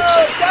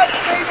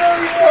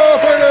New Year!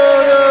 Happy New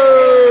Year!